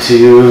get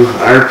into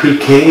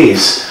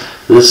RPKs.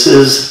 This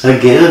is,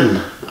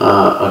 again,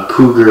 a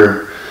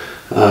Cugir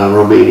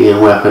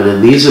Romanian weapon,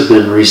 and these have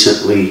been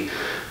recently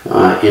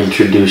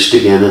introduced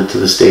again into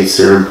the States.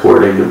 They're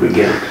importing them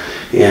again.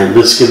 And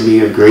this can be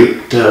a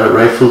great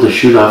rifle to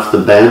shoot off the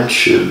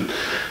bench and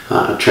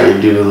try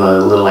and do a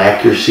little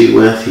accuracy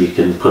with. You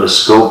can put a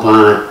scope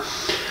on it.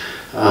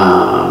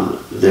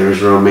 There's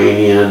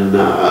Romanian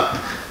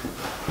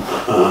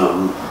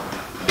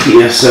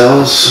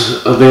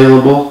PSLs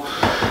available.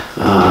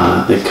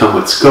 They come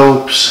with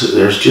scopes.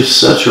 There's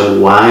just such a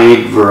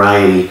wide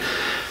variety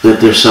that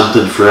there's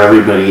something for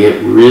everybody.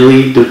 It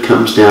really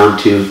comes down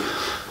to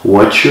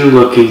what you're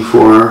looking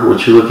for,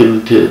 what you're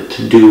looking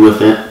to do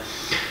with it,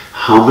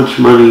 how much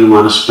money you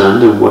want to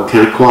spend, and what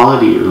kind of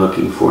quality you're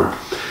looking for.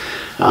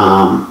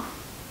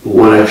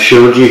 What I've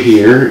showed you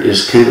here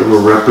is kind of a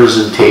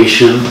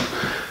representation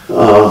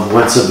of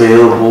what's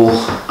available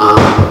on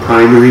the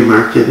primary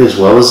market as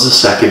well as the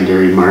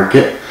secondary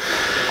market.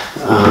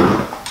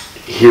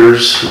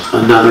 Here's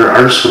another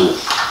arsenal.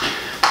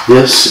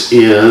 This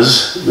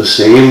is the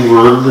same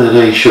one that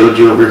I showed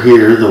you over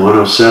here, the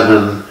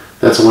 107.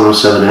 That's a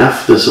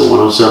 107F. This is a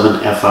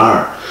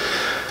 107FR.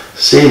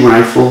 Same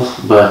rifle,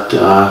 but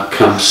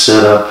comes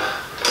set up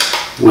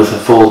with a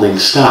folding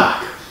stock.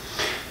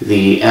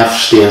 The F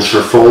stands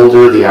for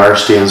folder, the R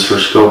stands for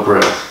scope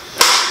rail.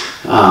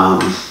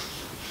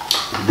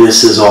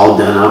 This is all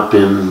done up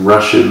in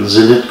Russian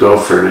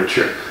Zenitgo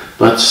furniture,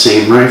 but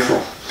same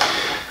rifle.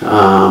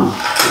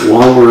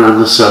 While we're on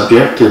the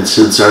subject, and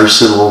since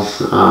Arsenal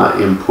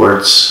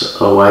imports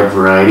a wide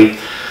variety,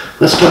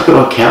 let's talk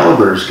about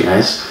calibers,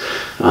 guys.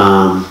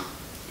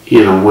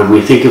 You know, when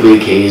we think of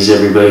AKs,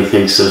 everybody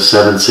thinks of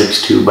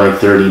 7.62 by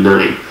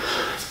 39.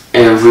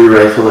 Every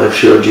rifle I've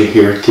showed you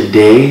here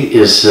today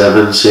is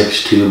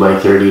 7.62 by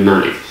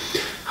 39.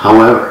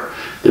 However,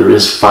 there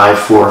is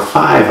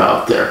 5.45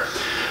 out there.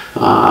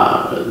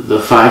 The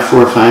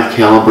 5.45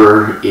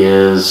 caliber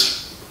is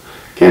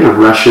kind of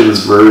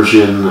Russian's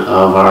version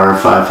of our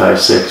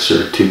 5.56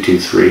 or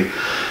 2.23.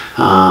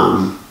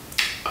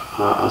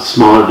 A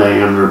smaller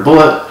diameter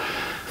bullet,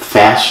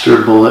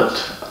 faster bullet,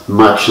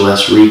 much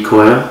less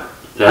recoil.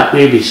 That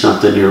may be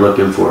something you're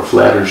looking for.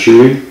 Flatter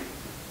shooting.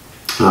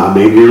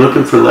 Maybe you're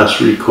looking for less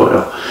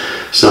recoil.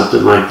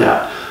 Something like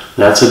that.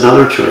 That's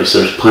another choice.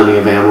 There's plenty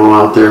of ammo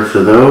out there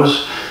for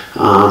those.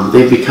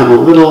 They've become a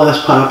little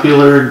less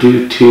popular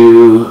due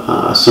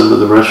to some of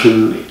the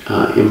Russian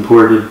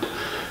imported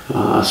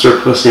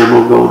surplus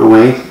ammo going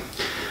away.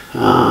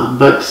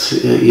 But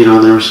you know,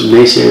 there were some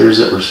naysayers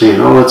that were saying,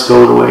 oh, it's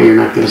going away, you're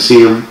not going to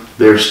see them.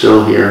 They're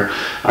still here.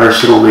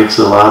 Arsenal makes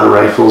a lot of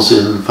rifles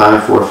in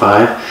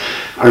 5.45.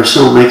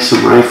 Arsenal makes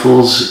some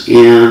rifles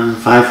in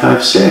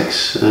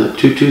 5.56,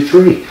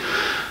 2.23,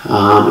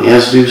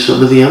 as do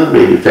some of the other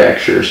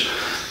manufacturers.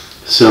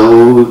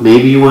 So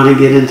maybe you want to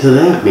get into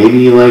that. Maybe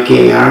you like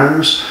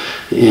ARs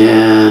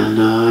and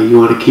you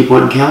want to keep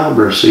one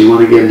caliber, so you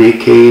want to get an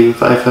AK in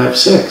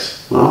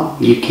 5.56. Well,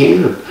 you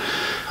can.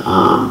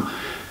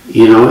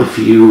 You know, if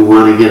you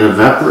want to get a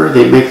Vepr,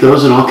 they make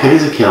those in all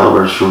kinds of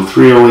calibers, from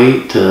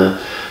 308 to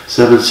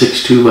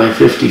 7.62 by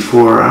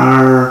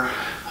 54R,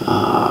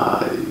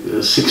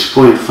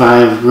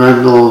 6.5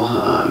 Grendel,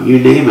 you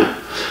name it.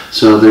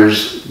 So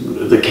there's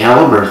the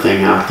caliber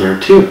thing out there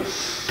too.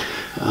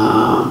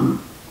 I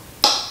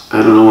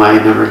don't know why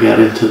I never got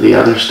into the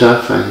other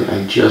stuff.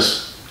 I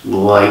just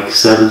like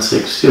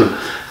 7.62.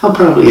 I'll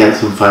probably add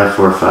some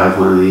 5.45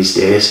 one of these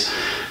days,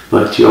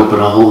 but you open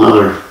a whole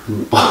other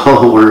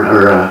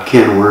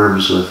can of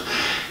worms with,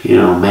 you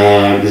know,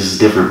 mags,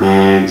 different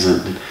mags,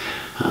 and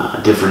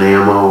different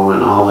ammo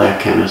and all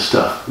that kind of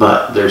stuff.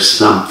 But there's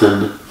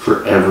something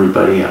for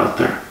everybody out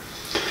there.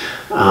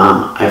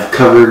 I've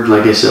covered,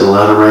 like I said, a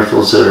lot of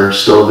rifles that are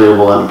still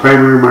available on the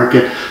primary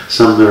market,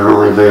 some that are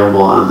only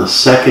available on the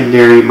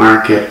secondary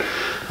market.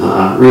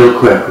 Real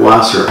quick,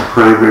 Wasser,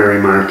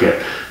 primary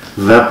market.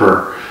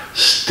 Vepr,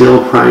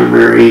 still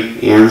primary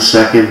and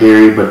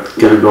secondary, but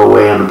going to go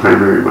away on the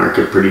primary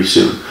market pretty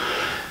soon.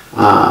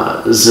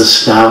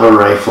 Zastava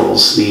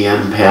rifles, the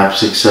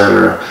NPAPs,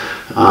 etc.,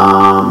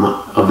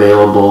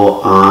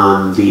 available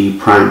on the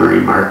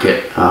primary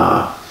market.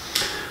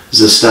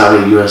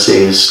 Zastava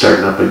USA is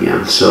starting up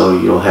again, so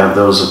you'll have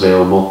those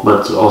available,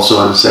 but also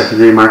on the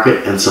secondary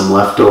market, and some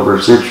leftover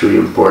Century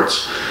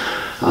imports.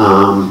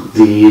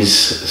 These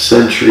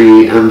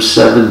Century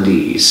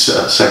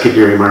M70s,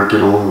 secondary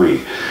market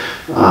only.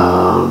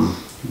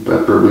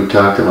 Vepr, we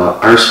talked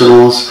about.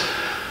 Arsenals,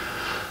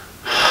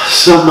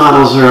 some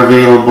models are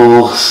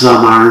available,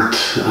 some aren't.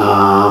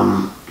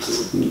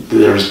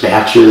 There's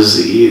batches.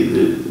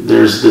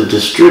 There's the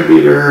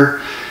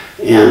distributor,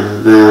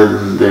 and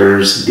then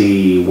there's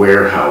the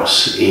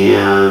warehouse,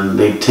 and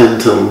they tend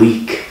to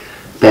leak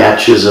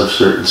batches of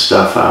certain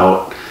stuff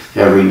out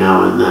every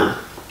now and then.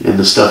 And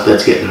the stuff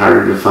that's getting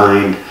harder to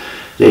find,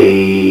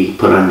 they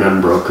put on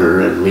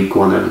Gunbroker and leak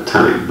one at a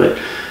time. But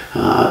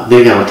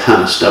they got a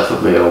ton of stuff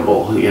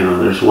available. You know,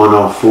 there's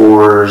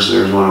 104s,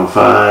 there's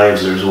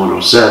 105s, there's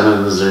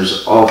 107s,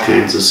 there's all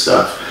kinds of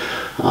stuff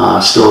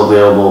still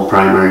available,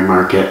 primary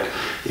market,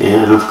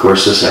 and of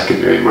course the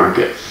secondary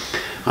market.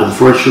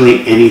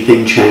 Unfortunately,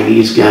 anything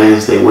Chinese,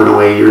 guys, they went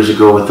away years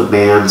ago with the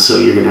ban, so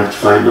you're going to have to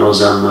find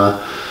those on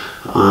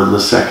the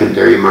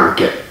secondary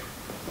market.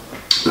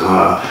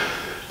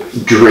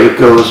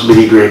 Dracos,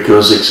 mini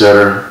Dracos,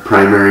 etc.,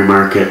 primary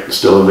market,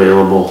 still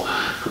available.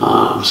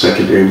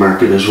 Secondary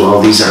market as well.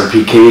 These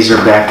RPKs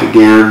are back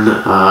again.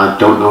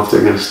 Don't know if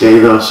they're going to stay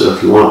though, so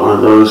if you want one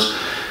of those,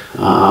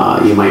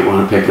 you might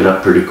want to pick it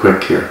up pretty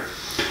quick here.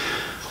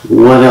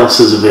 What else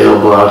is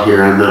available out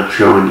here I'm not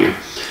showing you?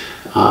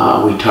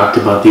 We talked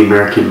about the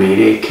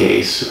American-made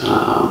AKs,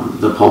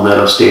 the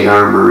Palmetto State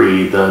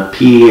Armory, the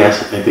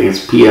PS, I think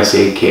it's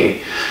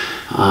PSAK.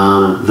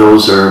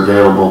 Those are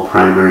available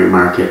primary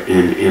market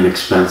and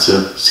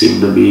inexpensive. Seem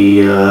to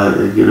be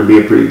going to be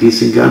a pretty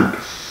decent gun.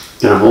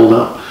 Going to hold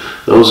up.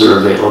 Those are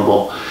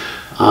available.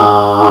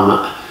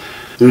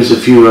 There's a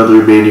few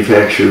other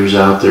manufacturers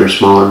out there,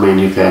 smaller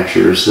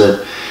manufacturers,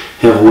 that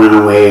have went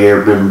away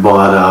or been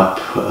bought up.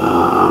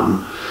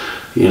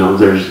 You know,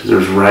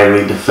 there's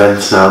Riley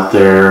Defense out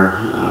there.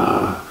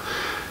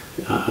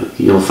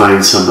 You'll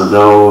find some of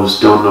those.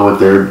 Don't know what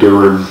they're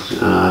doing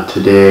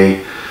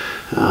today.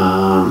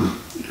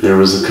 There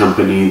was a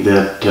company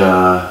that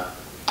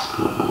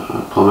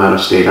Palmetto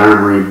State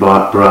Armory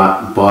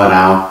bought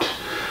out.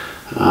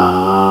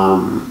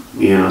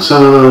 You know,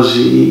 some of those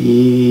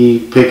you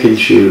pick and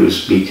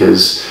choose,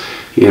 because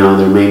you know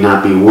there may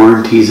not be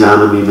warranties on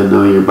them, even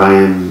though you're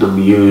buying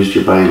them used,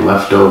 you're buying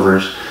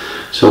leftovers.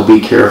 So be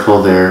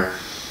careful there.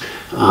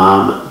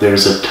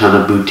 There's a ton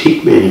of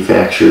boutique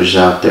manufacturers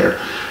out there.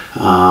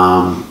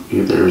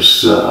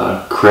 There's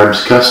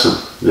Krebs Custom.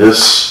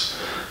 This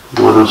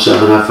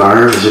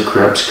 107FR is a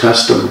Krebs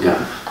custom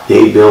gun.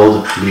 They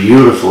build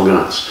beautiful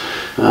guns.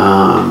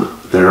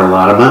 They're a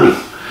lot of money.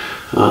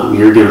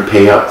 You're going to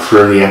pay up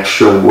for the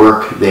extra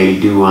work they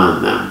do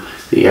on them.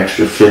 The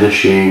extra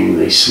finishing,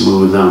 they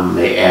smooth them,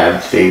 they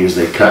add things,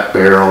 they cut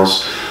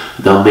barrels.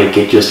 They'll make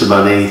it just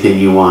about anything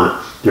you want.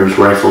 There's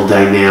Rifle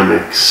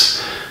Dynamics.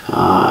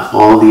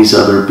 All these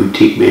other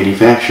boutique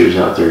manufacturers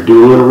out there.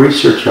 Do a little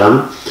research on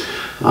them.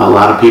 A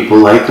lot of people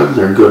like them.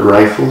 They're good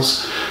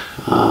rifles.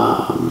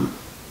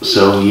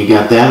 So you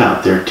got that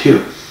out there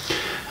too.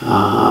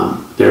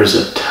 There's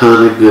a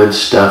ton of good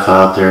stuff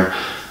out there.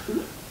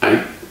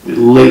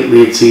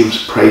 Lately it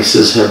seems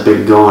prices have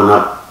been going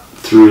up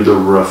through the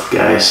roof,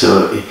 guys.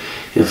 So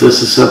if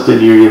this is something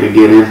you're going to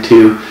get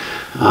into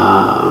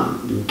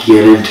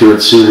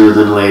it sooner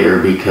than later,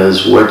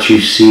 because what you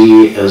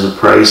see as a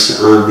price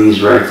on these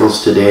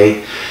rifles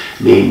today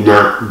may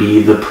not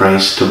be the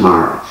price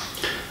tomorrow.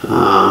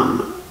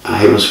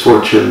 I was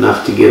fortunate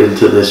enough to get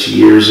into this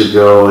years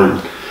ago and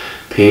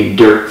paid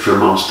dirt for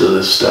most of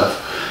this stuff.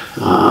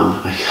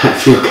 I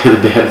feel kind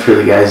of bad for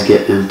the guys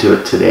getting into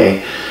it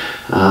today.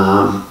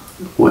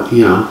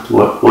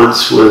 what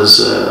once was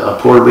a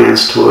poor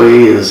man's toy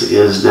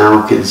is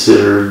now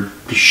considered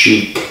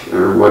chic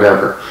or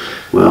whatever.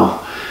 Well,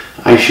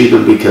 I shoot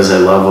them because I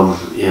love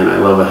them, and I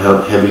love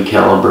a heavy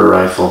caliber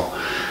rifle.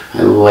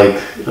 I like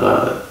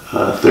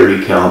a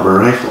 30 caliber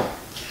rifle.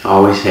 I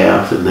always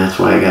have, and that's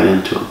why I got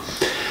into them.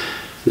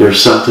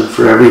 There's something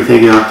for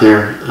everything out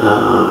there,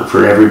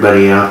 for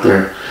everybody out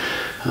there.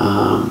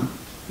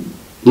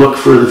 Look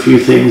for the few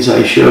things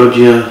I showed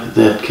you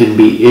that can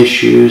be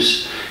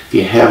issues. If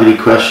you have any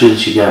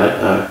questions, you got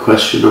a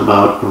question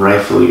about a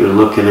rifle you're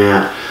looking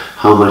at,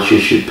 how much you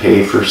should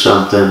pay for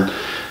something,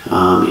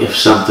 if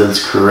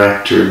something's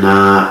correct or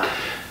not,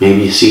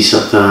 maybe you see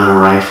something on a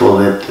rifle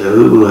that,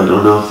 ooh, I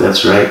don't know if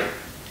that's right,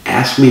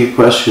 ask me a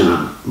question.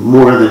 I'm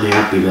more than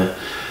happy to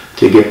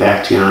get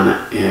back to you on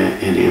it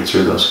and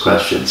answer those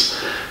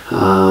questions.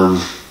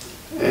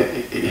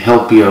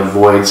 Help you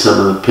avoid some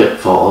of the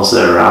pitfalls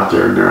that are out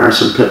there, and there are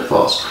some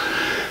pitfalls.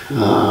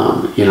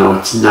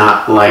 It's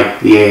not like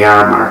the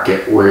AR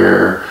market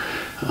where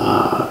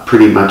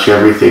pretty much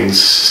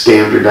everything's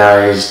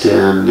standardized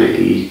and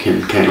you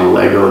can kind of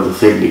Lego the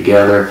thing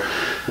together.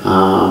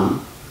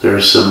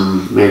 There's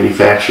some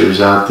manufacturers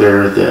out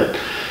there that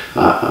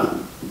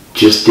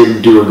just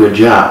didn't do a good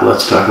job.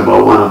 Let's talk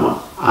about one of them.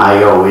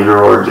 IO,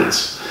 inner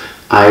ordnance.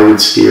 I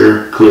would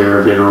steer clear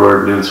of inner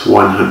ordnance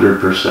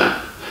 100%.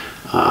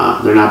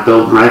 They're not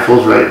building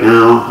rifles right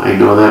now. I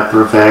know that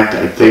for a fact.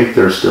 I think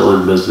they're still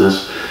in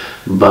business,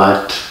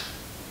 but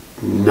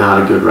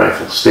not a good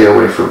rifle. Stay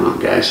away from them,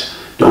 guys.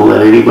 Don't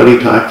let anybody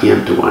talk you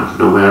into one,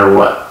 no matter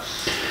what.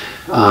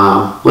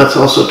 Let's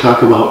also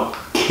talk about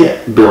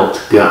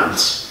kit-built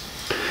guns.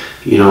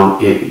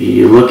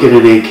 You look at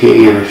an AK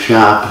in a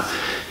shop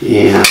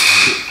and,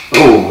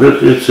 oh,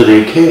 it's an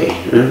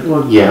AK.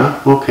 Well,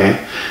 yeah,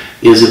 okay.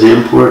 Is it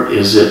import?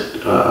 Is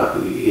it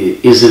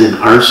an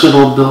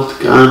arsenal-built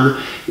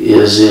gun?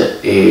 Is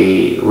it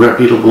a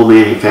reputable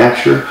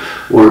manufacturer?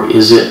 Or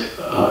is it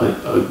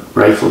a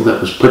rifle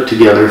that was put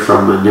together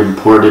from an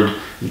imported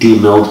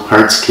demilled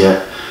parts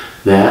kit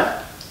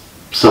that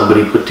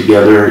somebody put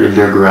together in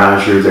their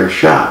garage or their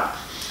shop?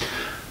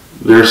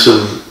 There's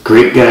some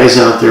great guys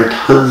out there,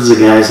 tons of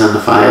guys on the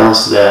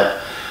files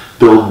that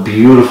build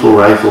beautiful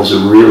rifles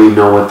and really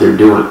know what they're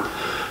doing.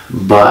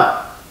 But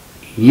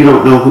you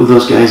don't know who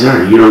those guys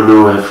are. You don't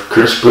know if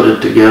Chris put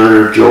it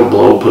together, if Joe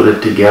Blow put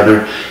it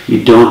together.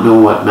 You don't know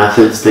what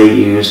methods they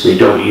use. You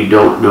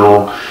don't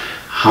know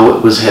how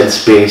it was head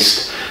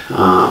spaced.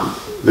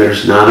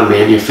 There's not a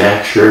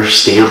manufacturer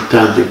stamped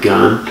on the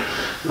gun.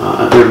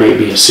 There may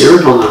be a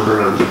serial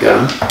number on the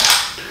gun,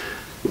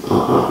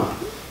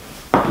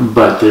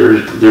 but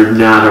they're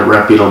not a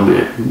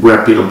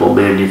reputable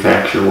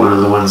manufacturer. One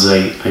of the ones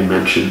I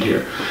mentioned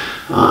here.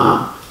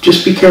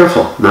 Just be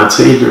careful. Not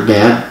saying they're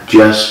bad,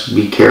 just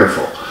be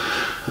careful.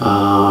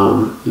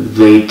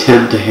 They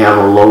tend to have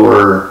a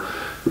lower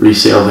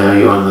resale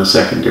value on the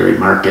secondary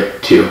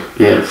market too,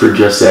 and for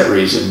just that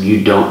reason.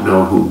 You don't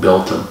know who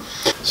built them.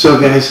 So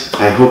guys,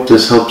 I hope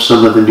this helps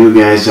some of the new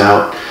guys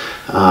out.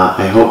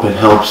 I hope it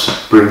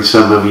helps bring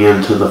some of you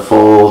into the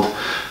fold.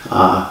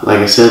 Like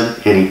I said,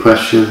 any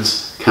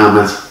questions,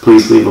 comments,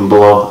 please leave them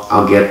below.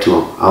 I'll get to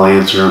them. I'll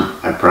answer them.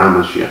 I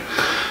promise you.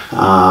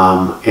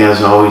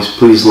 As always,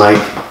 please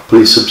like,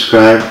 please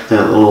subscribe,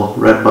 that little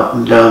red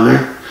button down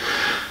there.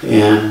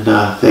 And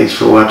thanks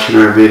for watching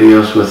our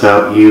videos.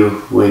 Without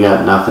you, we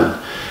got nothing.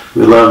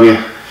 We love you.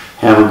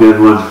 Have a good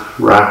one.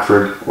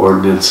 Rockford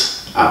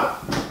Ordnance out.